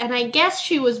bees, and I guess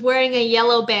she was wearing a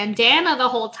yellow bandana the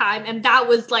whole time, and that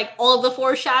was like all the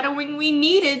foreshadowing we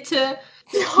needed to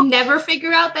never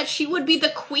figure out that she would be the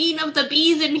queen of the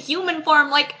bees in human form.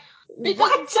 Like,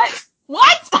 what?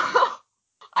 What?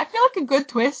 I feel like a good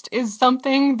twist is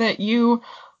something that you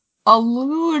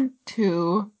allude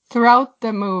to throughout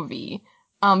the movie,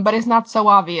 but it's not so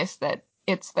obvious that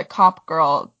it's the cop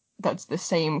girl that's the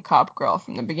same cop girl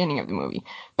from the beginning of the movie.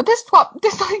 But this plot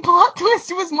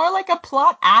twist was more like a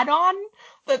plot add-on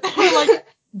that they were like,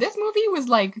 this movie was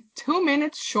like 2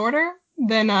 minutes shorter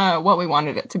than what we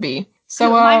wanted it to be.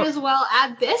 So might as well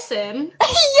add this in.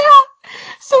 Yeah.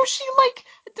 So she like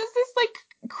does this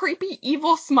like creepy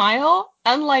evil smile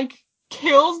and like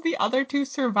kills the other two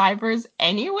survivors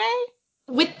anyway.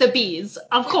 With the bees,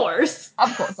 of course.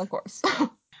 Of course.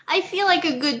 I feel like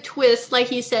a good twist, like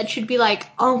you said, should be like,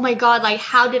 oh my god, like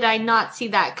how did I not see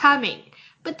that coming?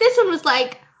 But this one was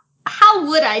like, how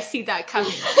would I see that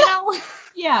coming? You know?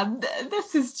 Yeah,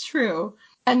 this is true.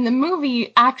 And the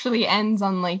movie actually ends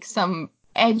on like some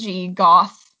edgy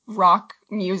goth rock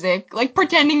music, like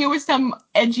pretending it was some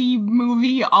edgy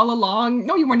movie all along.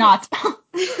 No, you were not.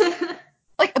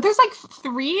 Like, there's like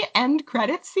 3 end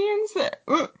credit scenes.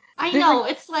 I know,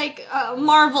 it's like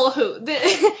Marvel Who.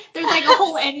 There's like a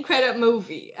whole end credit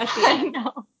movie at the end. I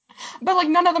know. But like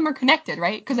none of them are connected,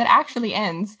 right? Because it actually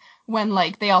ends when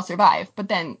like they all survive. But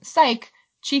then Psych,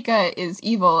 Chica is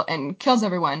evil and kills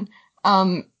everyone.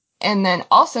 And then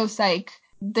also Psych,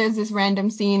 there's this random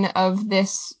scene of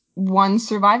this one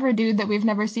survivor dude that we've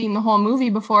never seen the whole movie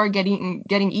before getting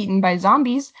eaten by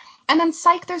zombies. And then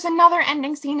Psych, there's another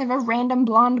ending scene of a random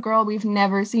blonde girl we've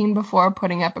never seen before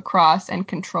putting up a cross and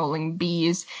controlling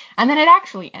bees. And then it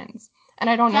actually ends. And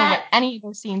I don't know what any of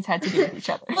those scenes had to do with each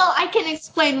other. Well, I can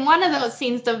explain one of those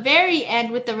scenes, the very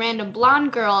end with the random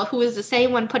blonde girl who was the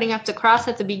same one putting up the cross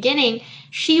at the beginning.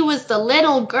 She was the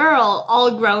little girl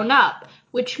all grown up,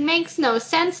 which makes no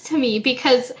sense to me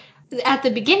because at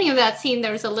the beginning of that scene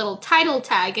there was a little title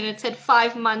tag and it said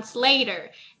 5 months later.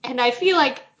 And I feel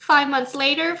like 5 months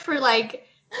later for like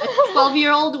a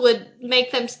 12-year-old would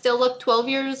make them still look 12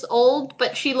 years old,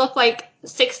 but she looked like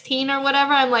 16 or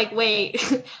whatever. I'm like,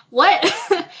 wait, what?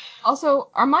 Also,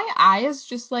 are my eyes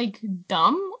just like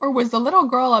dumb? Or was the little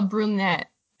girl a brunette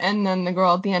and then the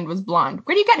girl at the end was blonde?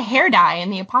 Where do you get hair dye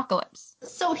in the apocalypse?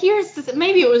 So here's the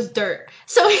maybe it was dirt.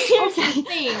 So here's the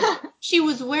thing. She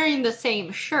was wearing the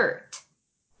same shirt.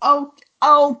 Oh,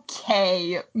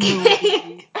 okay,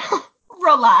 movie.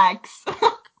 Relax.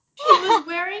 She was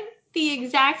wearing the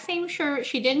exact same shirt.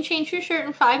 She didn't change her shirt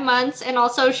in 5 months, and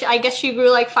also I guess she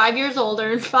grew like 5 years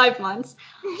older in 5 months.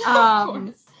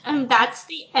 And that's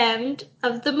the end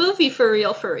of the movie for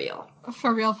real, for real.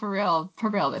 For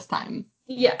real this time.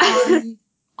 Yeah.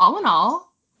 All in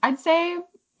all, I'd say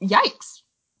yikes.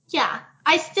 Yeah.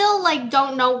 I still like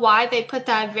don't know why they put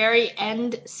that very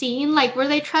end scene. Like, were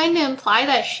they trying to imply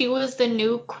that she was the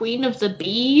new queen of the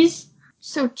bees?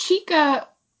 So Chica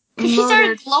Because she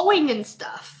started glowing and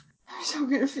stuff. I'm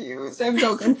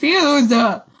so confused.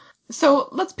 So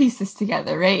let's piece this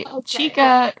together, right? Okay.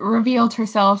 Chica revealed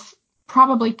herself,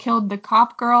 probably killed the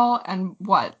cop girl, and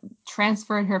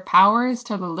transferred her powers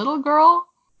to the little girl?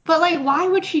 But like, why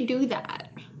would she do that?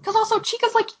 Because also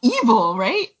Chica's like evil,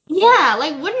 right? Yeah,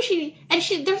 like wouldn't she? And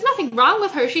there's nothing wrong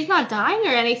with her. She's not dying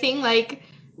or anything. Like,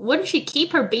 wouldn't she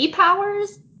keep her bee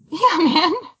powers? Yeah,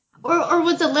 man. Or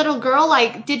was the little girl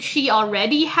like? Did she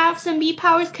already have some bee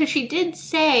powers? Because she did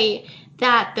say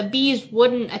that the bees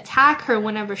wouldn't attack her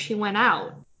whenever she went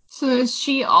out. So is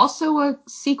she also a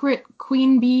secret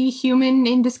queen bee human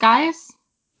in disguise?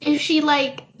 Is she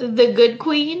like the good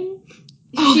queen?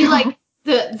 Is she like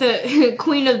the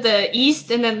queen of the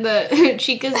east and then the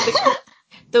Chica's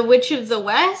the witch of the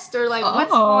west? Or like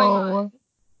what's going on?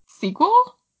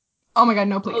 Sequel? Oh my god,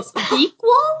 no, please.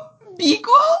 Bee-quel?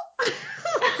 Bee-quel?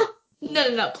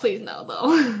 No, please no,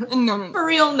 though. No. For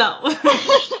real, no.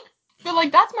 But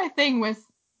like that's my thing with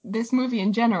this movie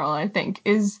in general, I think,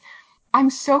 is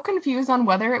I'm so confused on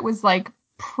whether it was like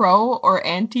pro or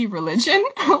anti-religion.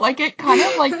 Like it kind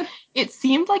of like it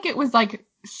seemed like it was like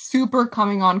super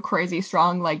coming on crazy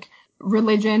strong, like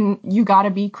religion, you gotta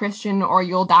be Christian or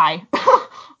you'll die.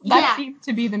 That seemed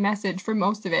to be the message for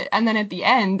most of it. And then at the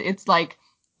end, it's like,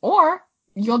 or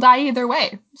you'll die either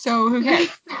way. So who cares?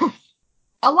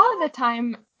 A lot of the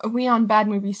time, we on Bad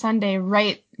Movie Sunday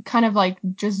write kind of like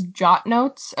just jot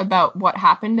notes about what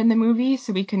happened in the movie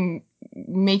so we can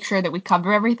make sure that we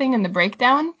cover everything in the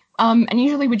breakdown. And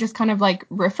usually we just kind of like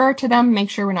refer to them, make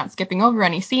sure we're not skipping over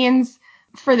any scenes.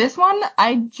 For this one,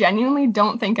 I genuinely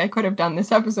don't think I could have done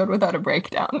this episode without a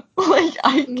breakdown. Like,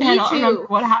 I cannot remember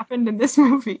what happened in this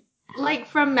movie. Like,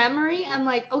 from memory, I'm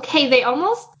like, okay, they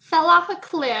almost fell off a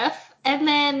cliff, and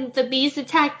then the bees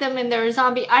attacked them and they're a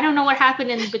zombie. I don't know what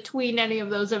happened in between any of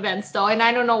those events, though, and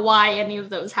I don't know why any of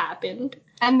those happened.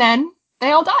 And then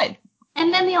they all died.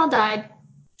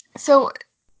 So,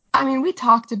 I mean, we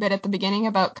talked a bit at the beginning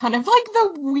about kind of like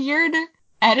the weird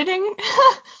editing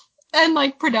and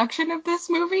like production of this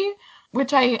movie,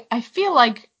 which I feel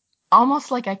like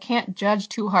almost like I can't judge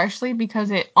too harshly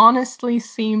because it honestly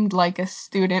seemed like a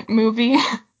student movie.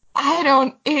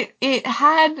 It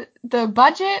had the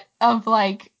budget of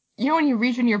like, when you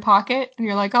reach in your pocket and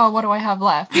you're like, oh, what do I have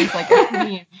left? And it's like a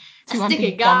penny and A two stick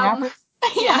empty of gum gum. wrappers.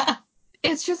 Yeah.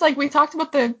 It's just like we talked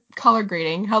about the color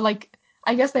grading, how like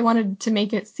I guess they wanted to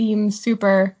make it seem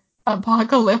super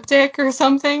apocalyptic or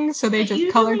something, so they But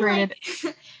just color usually, graded.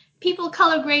 like, people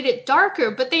color grade it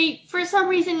darker, but they, for some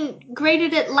reason,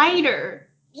 graded it lighter.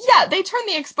 Yeah, they turned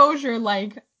the exposure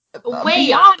like Way up.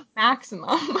 beyond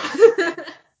maximum.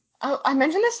 Oh, I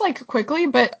mentioned this like quickly,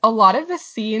 but a lot of the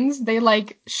scenes they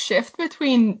like shift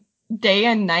between day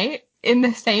and night in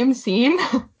the same scene.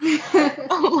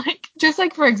 Like just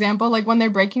like for example, like when they're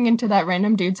breaking into that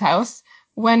random dude's house,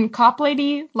 when Cop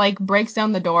Lady like breaks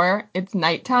down the door, it's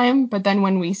nighttime, but then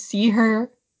when we see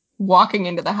her walking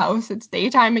into the house, it's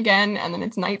daytime again, and then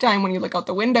it's nighttime when you look out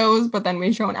the windows, but then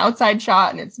we show an outside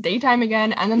shot and it's daytime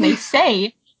again, and then they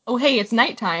say, "Oh, hey, it's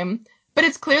nighttime." But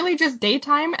it's clearly just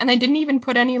daytime, and they didn't even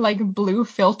put any, like, blue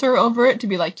filter over it to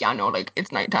be like, yeah, no, like,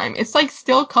 it's nighttime. It's, like,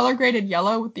 still color-graded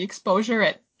yellow with the exposure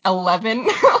at 11.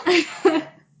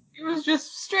 It was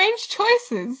just strange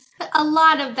choices. A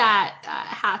lot of that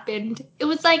happened. It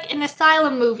was like an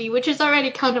asylum movie, which is already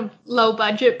kind of low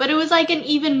budget, but it was like an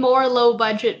even more low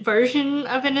budget version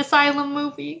of an asylum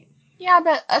movie. Yeah,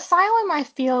 but Asylum, I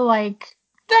feel like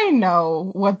they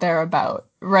know what they're about,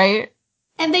 right?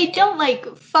 And they don't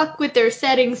like fuck with their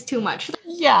settings too much.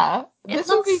 Yeah, It this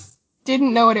movie looks,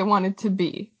 didn't know what it wanted to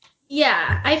be.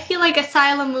 yeah, I feel like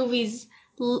asylum movies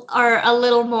are a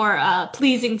little more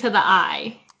pleasing to the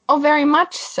eye. Oh, very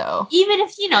much so. Even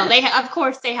if, of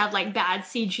course they have like bad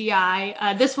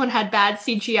CGI. This one had bad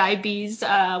CGI bees.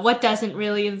 What doesn't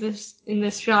really in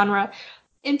this genre?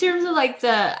 In terms of like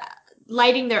the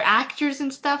lighting their actors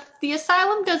and stuff, the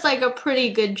asylum does like a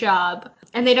pretty good job.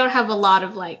 And they don't have a lot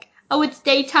of like, oh, it's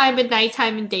daytime and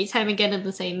nighttime and daytime again in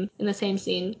the same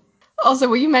scene. Also,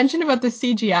 what you mentioned about the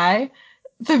CGI,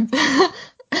 the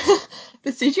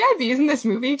the CGI bees in this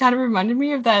movie kind of reminded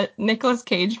me of that Nicolas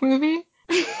Cage movie.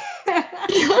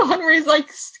 You know, the one where he's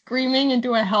like screaming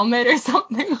into a helmet or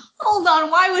something. Hold on,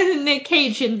 why wasn't Nick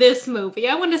Cage in this movie?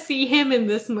 I want to see him in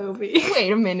this movie.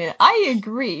 Wait a minute, I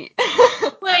agree.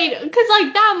 Wait, because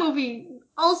like that movie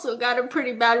also got a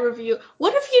pretty bad review.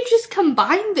 What if you just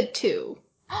combine the two?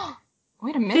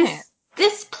 Wait a minute.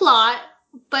 This plot,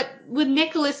 but with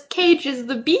Nicolas Cage as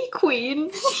the bee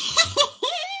queen.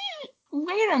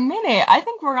 Wait a minute, I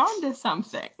think we're on to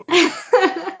something.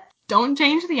 Don't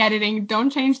change the editing, don't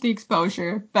change the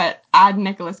exposure, but add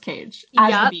Nicolas Cage as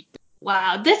the Yup. bee.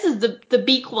 Wow, this is the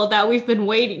Bee-quel that we've been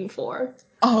waiting for.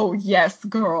 Oh, yes,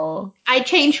 girl. I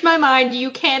changed my mind.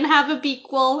 You can have a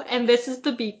Bee-quel, and this is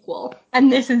the Bee-quel.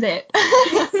 And this is it.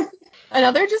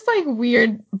 Another just like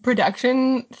weird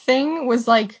production thing was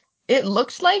like it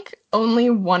looked like only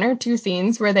one or two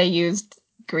scenes where they used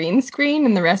green screen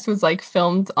and the rest was like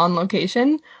filmed on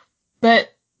location.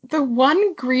 But the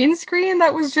one green screen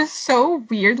that was just so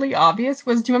weirdly obvious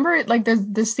was, do you remember like there's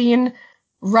the scene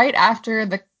right after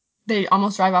they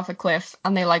almost drive off a cliff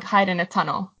and they like hide in a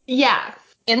tunnel. Yeah.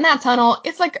 In that tunnel,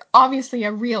 it's like obviously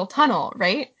a real tunnel,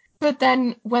 right? But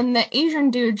then when the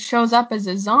Asian dude shows up as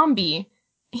a zombie,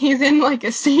 he's in like a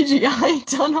CGI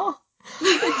tunnel.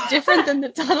 It's different than the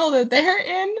tunnel that they're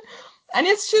in. And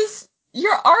it's just,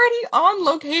 you're already on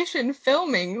location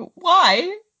filming.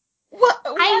 Why?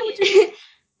 Why would you?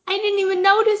 I didn't even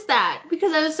notice that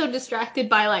because I was so distracted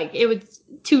by like it was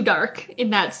too dark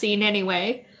in that scene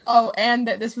anyway. Oh, and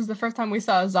that this was the first time we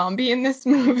saw a zombie in this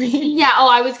movie. Yeah,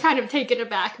 I was kind of taken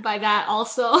aback by that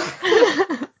also.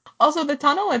 Also, the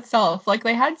tunnel itself, like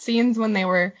they had scenes when they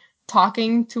were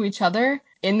talking to each other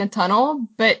in the tunnel,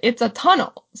 but it's a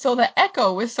tunnel. So the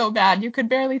echo was so bad you could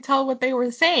barely tell what they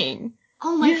were saying.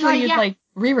 Oh my Usually god, you'd yeah. like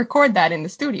re-record that in the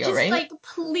studio, Just right? like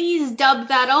please dub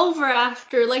that over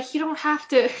after. Like you don't have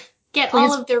to get all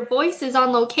Please. of their voices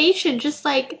on location. Just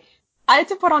like I had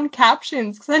to put on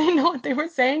captions because I didn't know what they were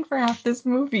saying for half this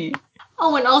movie.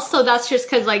 oh, and also that's just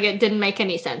because like it didn't make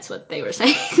any sense what they were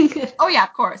saying. Oh yeah,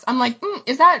 of course. I'm like,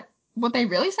 is that what they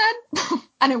really said?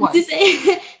 And it was.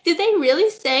 Did they really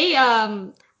say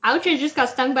ouch, I just got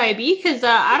stung by a bee? Because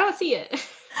I don't see it.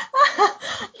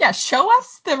 Yeah, show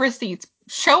us the receipts.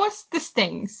 Show us the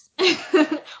stings.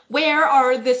 Where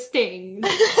are the stings?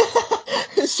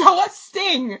 Show us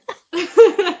Sting.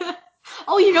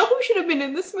 Oh, you know who should have been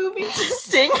in this movie?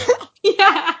 Sting?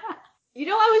 Yeah.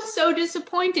 I was so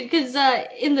disappointed because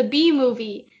in the Bee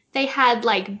movie, they had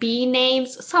like bee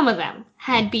names. Some of them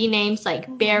had bee names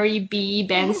like Barry, Bee,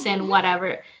 Benson,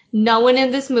 whatever. No one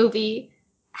in this movie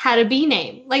had a bee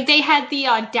name. Like they had the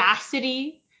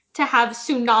audacity to have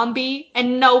Tsunambee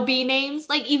and no bee names.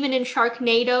 Like, even in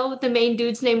Sharknado, the main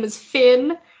dude's name was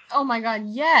Finn. Oh my god,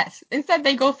 yes. Instead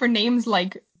they go for names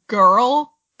like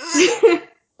Girl.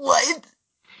 What?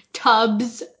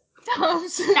 Tubbs.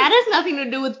 Tubbs. That has nothing to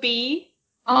do with bee.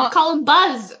 Call him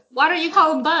Buzz. Why don't you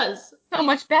call him Buzz? So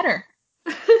much better.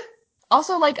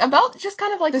 Also, like, about just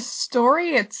kind of like the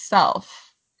story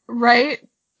itself, right?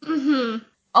 Mm-hmm.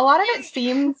 A lot of it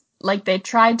seems like they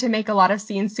tried to make a lot of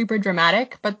scenes super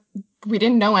dramatic, but we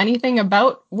didn't know anything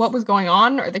about what was going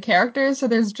on or the characters, so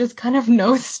there's just kind of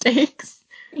no stakes.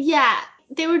 Yeah,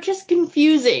 they were just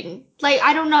confusing. Like,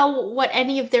 I don't know what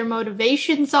any of their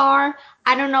motivations are.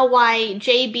 I don't know why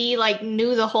JB, like,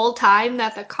 knew the whole time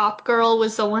that the cop girl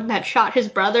was the one that shot his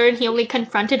brother and he only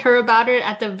confronted her about it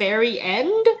at the very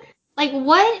end. Like,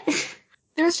 what?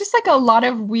 There was just, like, a lot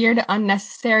of weird,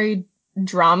 unnecessary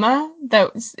drama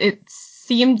that it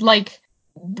seemed like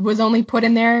was only put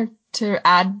in there to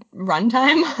add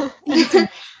runtime.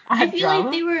 I Add feel drama.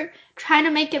 like they were trying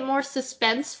to make it more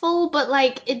suspenseful, but,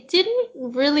 like, it didn't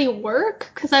really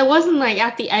work because I wasn't, like,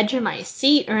 at the edge of my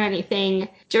seat or anything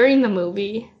during the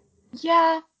movie.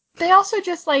 Yeah. They also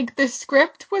just, like, the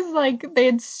script was, like,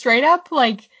 they'd straight up,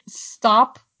 like,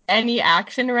 stop any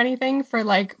action or anything for,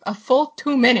 like, a full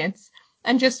 2 minutes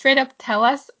and just straight up tell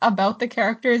us about the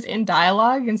characters in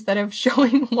dialogue instead of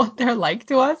showing what they're like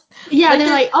to us. Yeah, Like, they're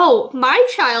like, oh, my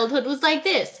childhood was like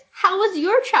this. How was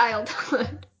your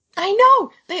childhood? I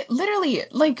know! They literally,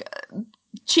 like,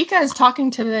 Chica is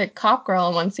talking to the cop girl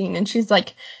in one scene, and she's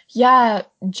like, yeah,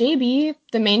 JB,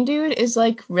 the main dude, is,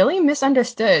 like, really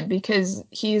misunderstood because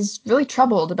he's really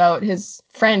troubled about his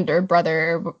friend or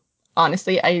brother.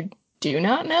 Honestly, I do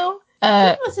not know.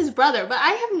 It was his brother, but I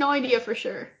have no idea for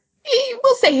sure.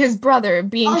 We'll say his brother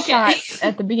being Okay. shot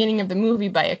at the beginning of the movie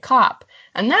by a cop,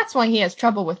 and that's why he has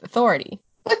trouble with authority.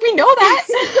 Like, we know that!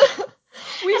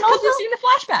 We've seen the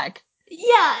flashback.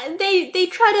 Yeah, they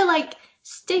try to, like,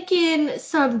 stick in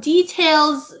some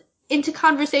details into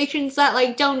conversations that,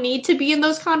 like, don't need to be in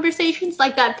those conversations.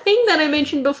 Like that thing that I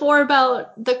mentioned before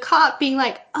about the cop being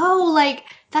like, oh, like,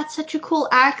 that's such a cool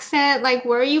accent. Like,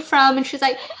 where are you from? And she's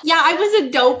like, yeah, I was a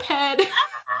dope head.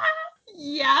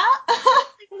 Yeah.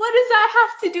 What does that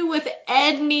have to do with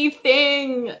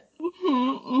anything?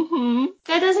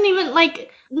 That doesn't even,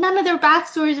 like, none of their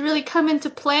backstories really come into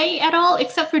play at all,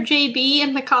 except for JB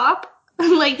and the cop.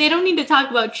 Like, they don't need to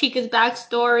talk about Chica's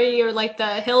backstory or, like,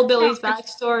 the hillbilly's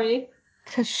backstory.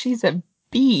 Because she's a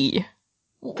bee.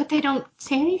 But they don't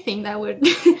say anything that would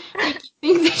make you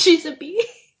think that she's a bee.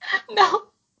 No.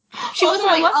 She wasn't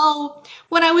like, oh,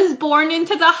 when I was born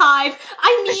into the hive.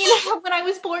 I mean, when I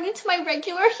was born into my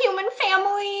regular human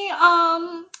family,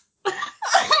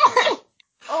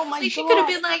 Oh my god. She could have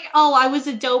been like, oh, I was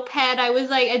a dope head. I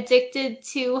was, like, addicted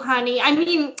to honey. I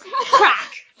mean,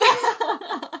 crack.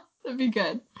 That'd be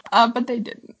good. But they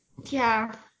didn't.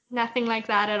 Yeah, nothing like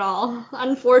that at all.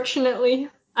 Unfortunately.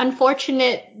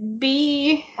 Unfortunate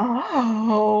bee.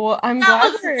 Oh, I'm That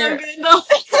glad wasn't so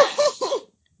good, though.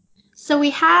 So we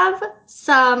have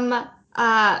some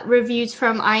reviews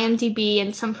from IMDb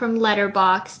and some from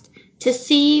Letterboxd to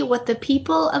see what the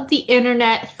people of the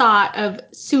internet thought of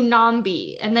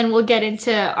Tsunambee, and then we'll get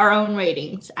into our own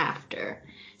ratings after.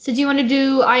 So do you want to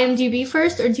do IMDb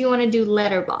first, or do you want to do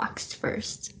Letterboxd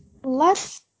first?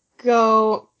 Let's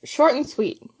go short and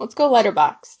sweet. Let's go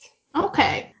Letterboxd.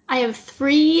 Okay. I have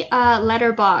 3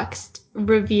 Letterboxd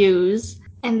reviews,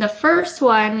 and the first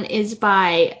one is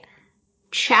by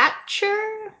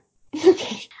Chatcher.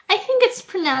 Okay. I think it's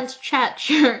pronounced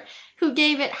Chatcher, who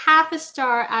gave it half a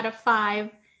star out of 5,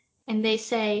 and they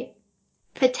say,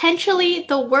 potentially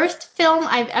the worst film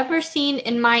I've ever seen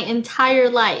in my entire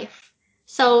life.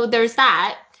 So there's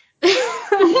that.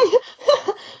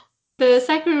 The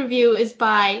second review is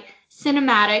by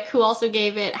Cinematic, who also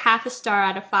gave it half a star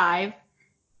out of 5.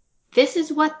 This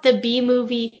is what the Bee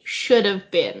movie should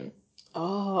have been.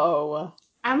 Oh.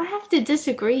 I'm gonna have to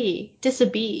disagree, if you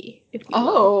will.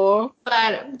 Oh.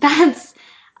 But that's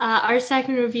our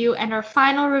second review, and our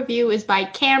final review is by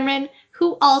Cameron,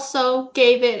 who also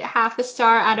gave it half a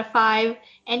star out of 5.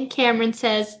 And Cameron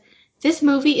says, this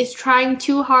movie is trying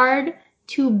too hard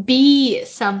to be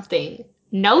something.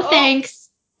 No thanks.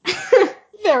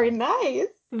 Very nice.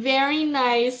 Very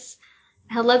nice.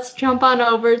 Now let's jump on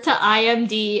over to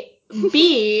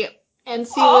IMDb and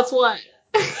see what's what.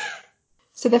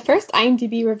 So the first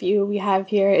IMDb review we have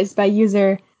here is by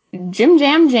user Jim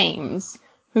Jam James,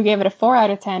 who gave it a 4 out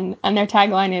of 10, and their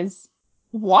tagline is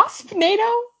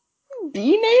Wasp-nado?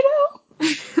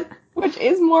 Bee-nado? Which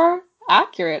is more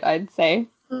accurate, I'd say.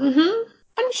 Mm-hmm.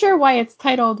 Unsure why it's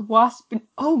titled Wasp...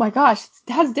 Oh my gosh,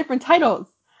 it has different titles.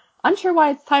 Unsure why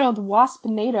it's titled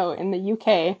Wasp-NATO in the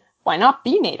UK, why not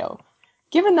Bee-NATO?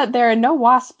 Given that there are no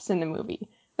wasps in the movie.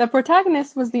 The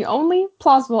protagonist was the only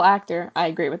plausible actor, I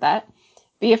agree with that.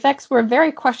 The effects were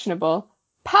very questionable.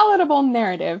 Palatable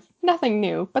narrative, nothing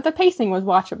new, but the pacing was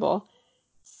watchable.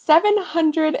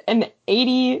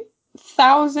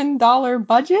 $780,000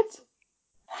 budget?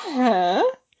 Huh?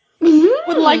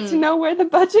 Would like to know where the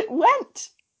budget went.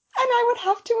 And I would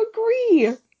have to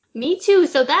agree. Me too.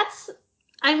 So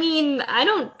I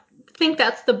don't think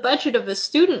that's the budget of a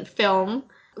student film,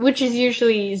 which is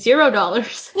usually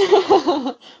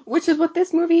 $0. Which is what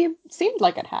this movie seemed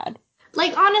like it had.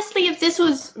 Like, honestly, if this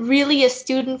was really a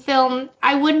student film,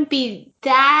 I wouldn't be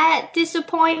that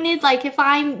disappointed. Like, if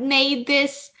I made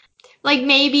this, like,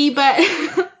 maybe, but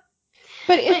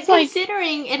But it's but like,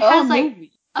 considering it has, like,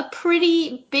 movie. a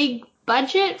pretty big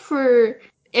budget for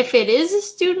if it is a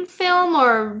student film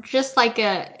or just, like,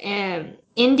 an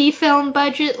indie film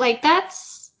budget, like,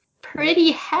 that's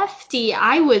pretty hefty,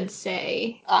 I would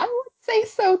say. I would say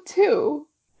so, too.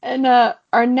 And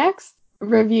our next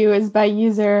review is by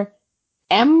user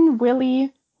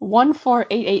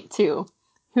MWilly14882,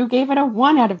 who gave it a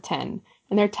 1 out of 10,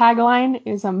 and their tagline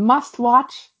is a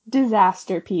must-watch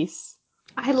disaster piece.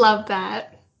 I love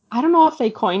that. I don't know if they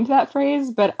coined that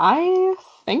phrase, but I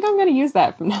think I'm going to use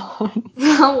that from now on.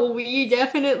 Oh, we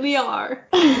definitely are.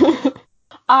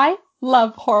 I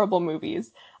love horrible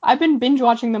movies. I've been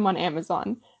binge-watching them on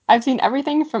Amazon. I've seen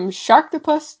everything from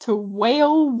Sharktopus to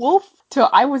Whale Wolf to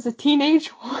I Was a Teenage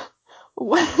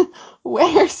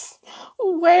Where's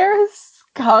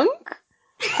Skunk?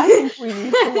 I think we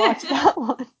need to watch that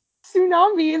one.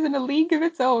 Tsunambee is in a league of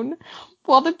its own.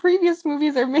 While the previous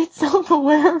movies are made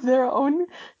self-aware of their own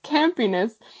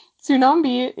campiness,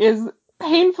 Tsunambee is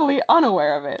painfully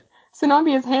unaware of it.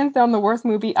 Tsunambee is hands down the worst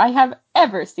movie I have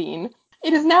ever seen.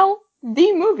 It is now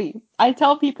the movie I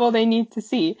tell people they need to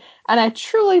see, and I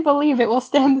truly believe it will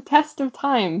stand the test of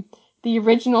time. The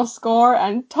original score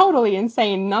and totally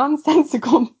insane,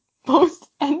 nonsensical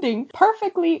post-ending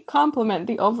perfectly complement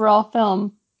the overall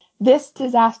film. This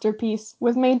disaster piece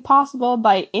was made possible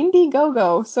by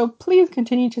Indiegogo, so please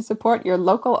continue to support your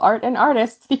local art and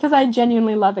artists because I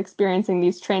genuinely love experiencing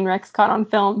these train wrecks caught on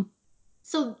film.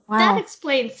 So Wow. that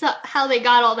explains how they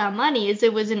got all that money, is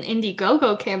it was an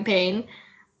Indiegogo campaign.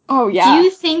 Oh, yeah. Do you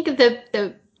think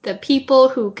the people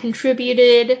who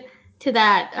contributed to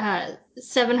that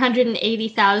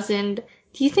 780,000,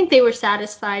 do you think they were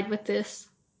satisfied with this?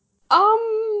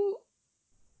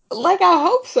 Like, I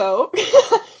hope so.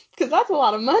 Because that's a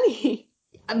lot of money.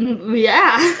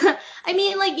 Yeah. I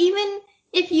mean, like, even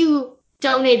if you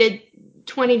donated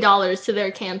 $20 to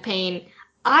their campaign,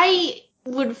 I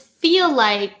would feel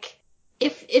like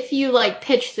if you, like,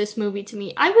 pitched this movie to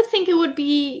me, I would think it would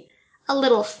be a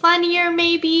little funnier,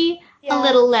 maybe, a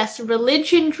little less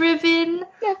religion-driven.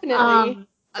 Definitely.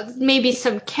 Maybe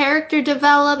some character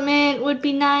development would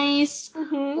be nice.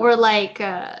 Mm-hmm. Or, like,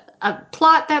 a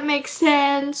plot that makes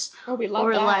sense. Oh, we love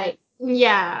Or, that. like,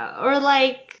 yeah, or,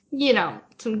 like, you know,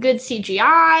 some good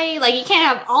CGI. Like, you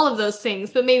can't have all of those things,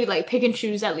 but maybe, like, pick and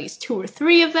choose at least 2 or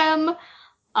 3 of them.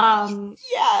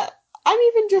 Yeah, I'm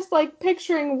even just, like,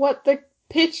 picturing what the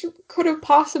pitch could have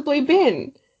possibly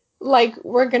been. Like,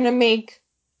 we're gonna make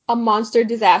a monster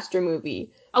disaster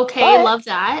movie. Okay, But, love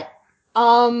that.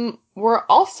 we're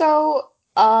also,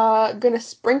 gonna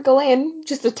sprinkle in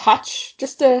just a touch,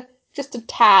 just a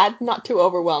tad, not too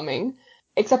overwhelming.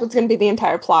 Except it's gonna be the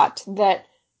entire plot that,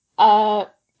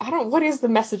 what is the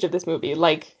message of this movie?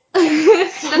 Like,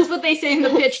 That's what they say in the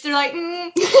pitch. They're like,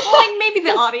 well, like, maybe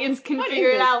the audience can figure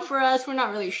it out for us. We're not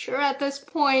really sure at this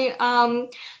point.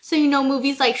 So, you know,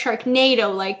 movies like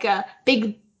Sharknado, like,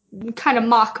 big kind of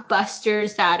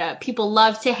mockbusters that, people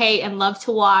love to hate and love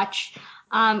to watch.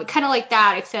 Kind of like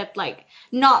that, except, like,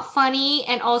 not funny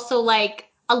and also, like,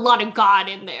 a lot of God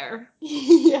in there.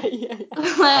 yeah.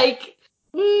 Like,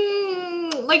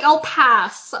 I'll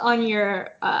pass on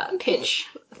your pitch.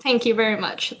 Thank you very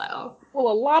much, though. Well,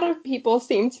 a lot of people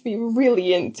seem to be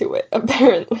really into it,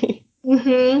 apparently.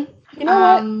 Mm-hmm. You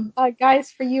know what,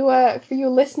 guys, for you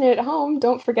listening at home,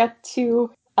 don't forget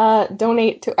to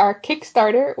donate to our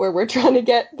Kickstarter, where we're trying to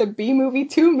get the Bee Movie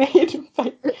 2 made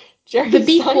by Jerry The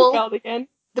Bee-quel. Seinfeld again.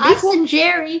 The Us Bee-quel? and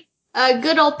Jerry,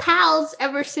 good old pals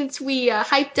ever since we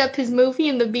hyped up his movie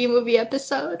in the B-movie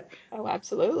episode. Oh,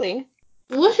 absolutely.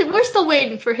 We're still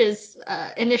waiting for his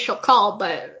initial call,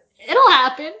 but it'll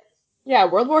happen. Yeah,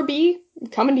 World War B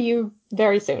coming to you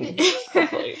very soon.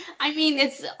 Hopefully. I mean,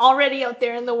 it's already out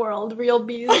there in the world, real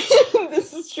bees.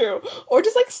 This is true. Or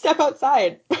just, like, step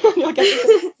outside. I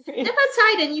guess Step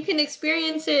outside and you can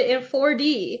experience it in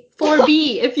 4D.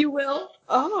 4B, if you will.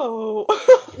 Oh.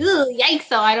 Ugh, yikes,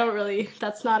 though,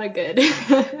 that's not a good,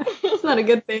 it's not a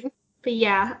good thing. But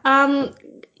yeah,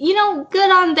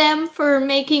 good on them for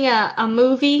making a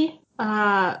movie,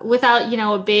 without,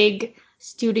 a big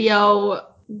studio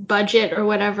budget or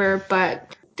whatever,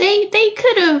 but they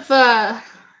could have,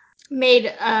 made,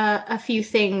 a few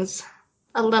things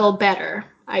a little better,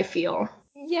 I feel.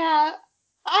 Yeah,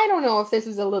 I don't know if this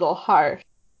is a little harsh,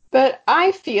 but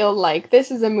I feel like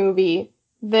this is a movie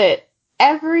that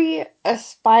every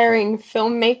aspiring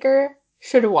filmmaker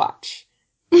should watch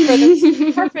for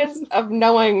the purpose of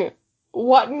knowing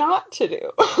what not to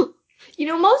do.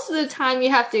 Most of the time you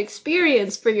have to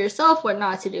experience for yourself what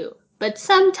not to do. But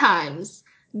sometimes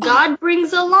God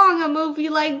brings along a movie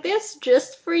like this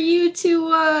just for you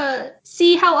to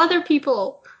see how other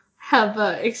people have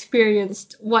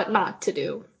experienced what not to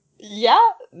do. Yeah,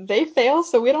 they fail,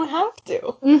 so we don't have to.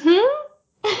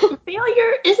 Mm-hmm.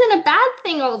 Failure isn't a bad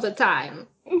thing all the time.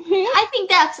 Mhm. I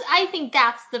think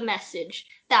that's the message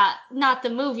that not the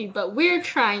movie, but we're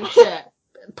trying to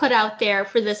put out there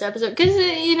for this episode because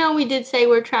we did say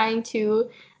we're trying to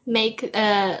make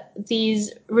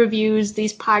these reviews,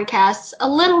 these podcasts a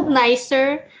little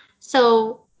nicer.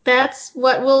 So that's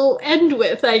what we'll end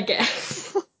with, I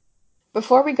guess.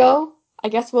 Before we go, I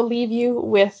guess we'll leave you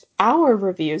with our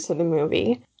reviews of the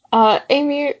movie.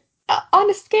 Amy, on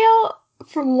a scale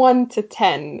from 1 to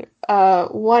 10,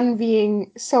 1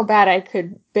 being so bad I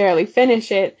could barely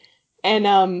finish it,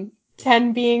 and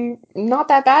 10 being not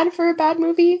that bad for a bad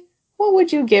movie, what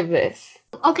would you give this?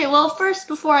 Okay, well, first,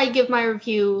 before I give my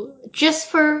review, just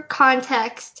for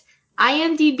context,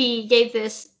 IMDb gave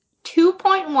this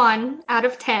 2.1 out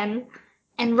of 10,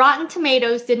 and Rotten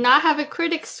Tomatoes did not have a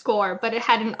critic score, but it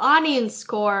had an audience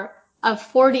score of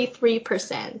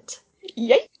 43%,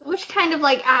 Yay! which kind of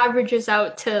averages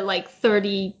out to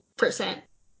 30%.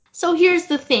 So here's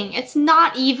the thing, it's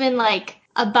not even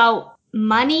about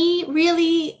money,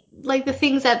 really, the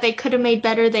things that they could have made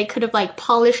better. They could have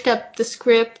polished up the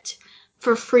script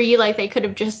for free, they could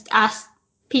have just asked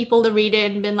people to read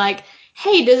it and been like,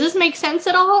 hey, does this make sense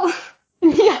at all?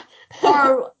 Yeah.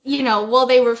 Or, while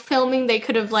they were filming, they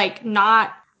could have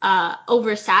not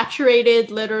oversaturated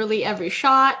literally every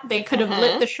shot. They could have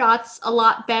lit the shots a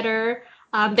lot better.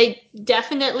 They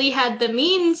definitely had the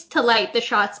means to light the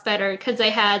shots better because they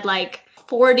had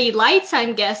 40 lights,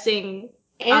 I'm guessing,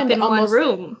 And up in one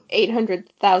room.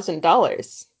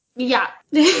 $800,000. Yeah.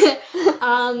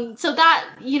 So that,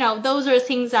 those are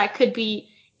things that could be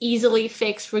easily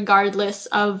fixed regardless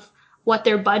of what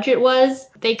their budget was.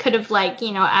 They could have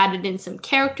added in some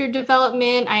character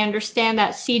development. I understand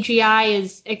that CGI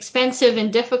is expensive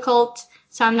and difficult,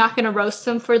 so I'm not going to roast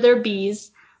them for their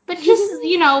bees. But just,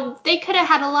 they could have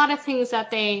had a lot of things that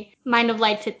they might have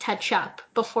liked to touch up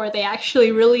before they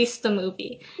actually released the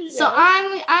movie. Yeah. So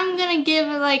I'm gonna give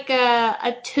it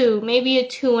a 2, maybe a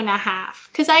 2.5.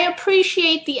 Because I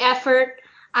appreciate the effort.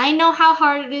 I know how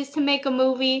hard it is to make a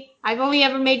movie. I've only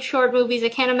ever made short movies. I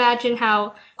can't imagine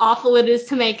how awful it is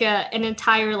to make an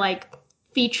entire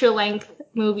feature-length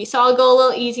movie. So I'll go a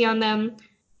little easy on them.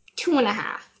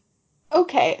 2.5.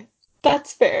 Okay,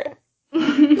 that's fair.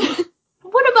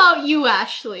 What about you,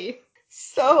 Ashley?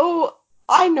 So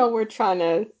I know we're trying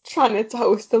to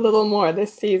toast a little more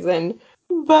this season,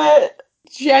 but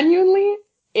genuinely,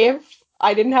 if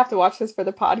I didn't have to watch this for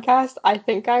the podcast, I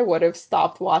think I would have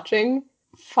stopped watching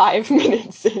 5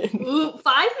 minutes in. Ooh,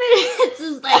 5 minutes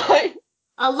is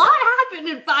a lot happened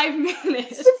in 5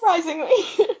 minutes. Surprisingly.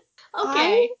 Okay.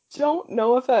 I don't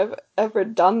know if I've ever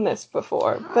done this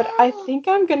before, but I think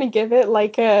I'm gonna give it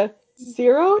a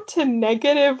 0 to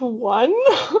 -1.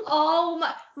 Oh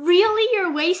my, really?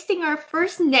 You're wasting our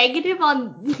first negative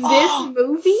on this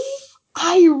movie?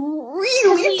 I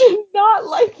really did not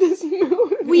like this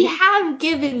movie. We have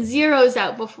given zeros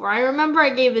out before. I remember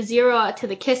I gave a 0 out to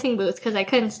The Kissing Booth because I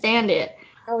couldn't stand it.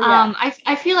 Oh, yeah.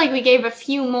 I feel like we gave a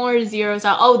few more zeros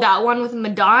out. Oh, that one with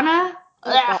Madonna?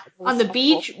 Oh, God, on the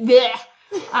beach?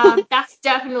 That's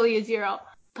definitely a 0.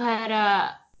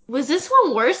 But, was this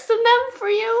one worse than them for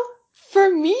you? For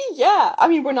me, yeah. I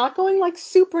mean, we're not going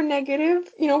super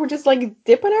negative. We're just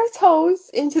dipping our toes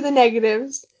into the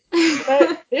negatives.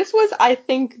 But this was, I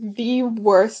think, the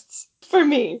worst, for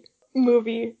me,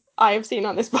 movie I have seen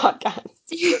on this podcast.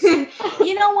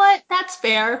 You know what? That's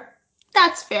fair.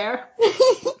 That's fair.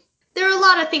 There are a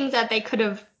lot of things that they could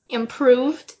have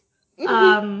improved.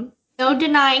 Mm-hmm. No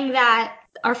denying that.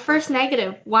 Our first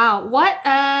negative. Wow, what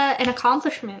an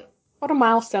accomplishment. What a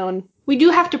milestone. We do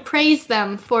have to praise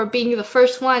them for being the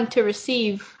first one to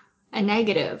receive a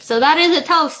negative. So that is a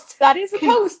toast. That is a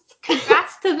toast.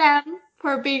 Congrats to them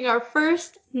for being our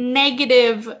first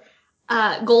negative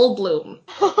Goldblum.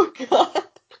 Oh god.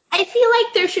 I feel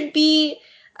like there should be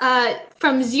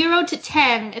from 0 to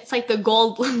 10, it's like the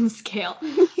Goldblum scale.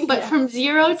 But Yeah. from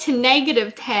 0 to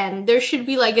 -10, there should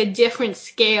be like a different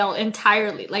scale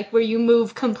entirely, like where you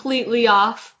move completely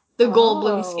off the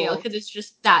Goldblum scale Oh. because it's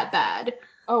just that bad.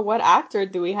 Oh, what actor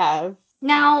do we have?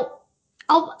 Now,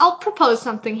 I'll propose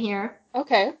something here.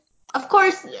 Okay. Of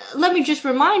course, let me just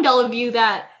remind all of you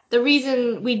that the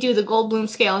reason we do the Goldblum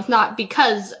scale is not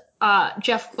because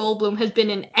Jeff Goldblum has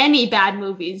been in any bad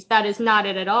movies. That is not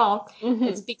it at all. Mm-hmm.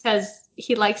 It's because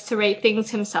he likes to rate things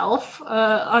himself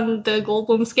on the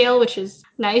Goldblum scale, which is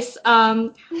nice.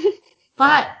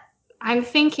 But I'm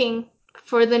thinking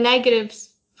for the negatives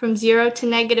from 0 to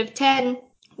 -10,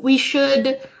 we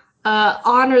should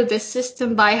honor this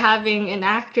system by having an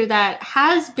actor that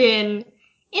has been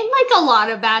in like a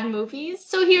lot of bad movies.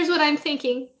 So here's what I'm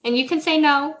thinking, and you can say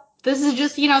no. This is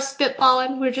just,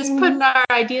 spitballing. We're just putting our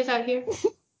ideas out here.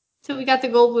 So we got the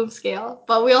Goldblum scale,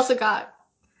 but we also got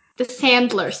the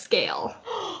Sandler scale.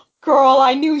 Girl,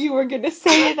 I knew you were gonna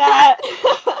say that.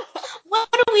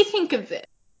 What do we think of this?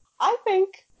 I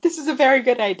think this is a very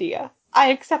good idea. I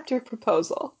accept your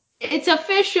proposal. It's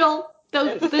official.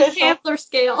 It's The official. Sandler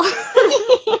scale.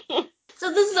 So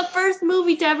this is the first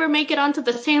movie to ever make it onto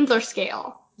the Sandler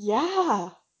scale. Yeah.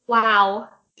 Wow.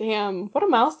 Damn, what a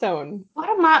milestone. What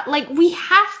am I, like, we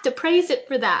have to praise it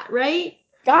for that, right?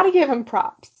 Gotta give him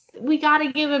props. We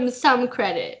gotta give him some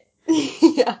credit.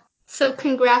 Yeah. So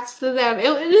congrats to them.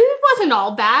 It wasn't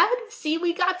all bad. See,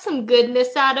 we got some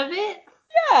goodness out of it.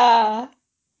 Yeah.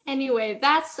 Anyway,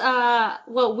 that's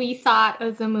what we thought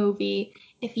of the movie.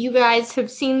 If you guys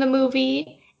have seen the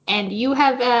movie and you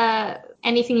have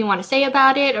anything you want to say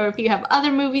about it, or if you have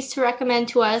other movies to recommend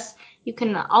to us, you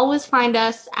can always find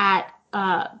us at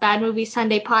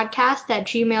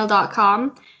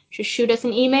badmoviesundaypodcast@gmail.com. Just shoot us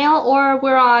an email, or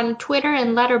we're on Twitter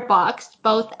and Letterboxd,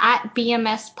 both at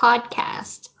BMS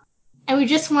Podcast. And we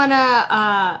just want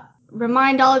to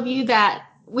remind all of you that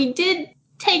we did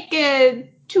take a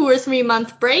 2 or 3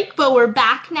 month break, but we're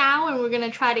back now, and we're going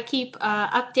to try to keep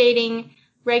updating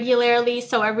regularly.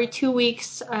 So every 2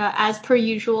 weeks, as per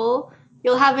usual,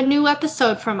 you'll have a new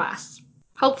episode from us.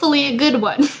 Hopefully a good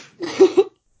one.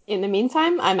 In the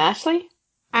meantime, I'm Ashley.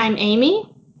 I'm Amy.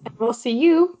 And we'll see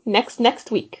you next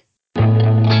week.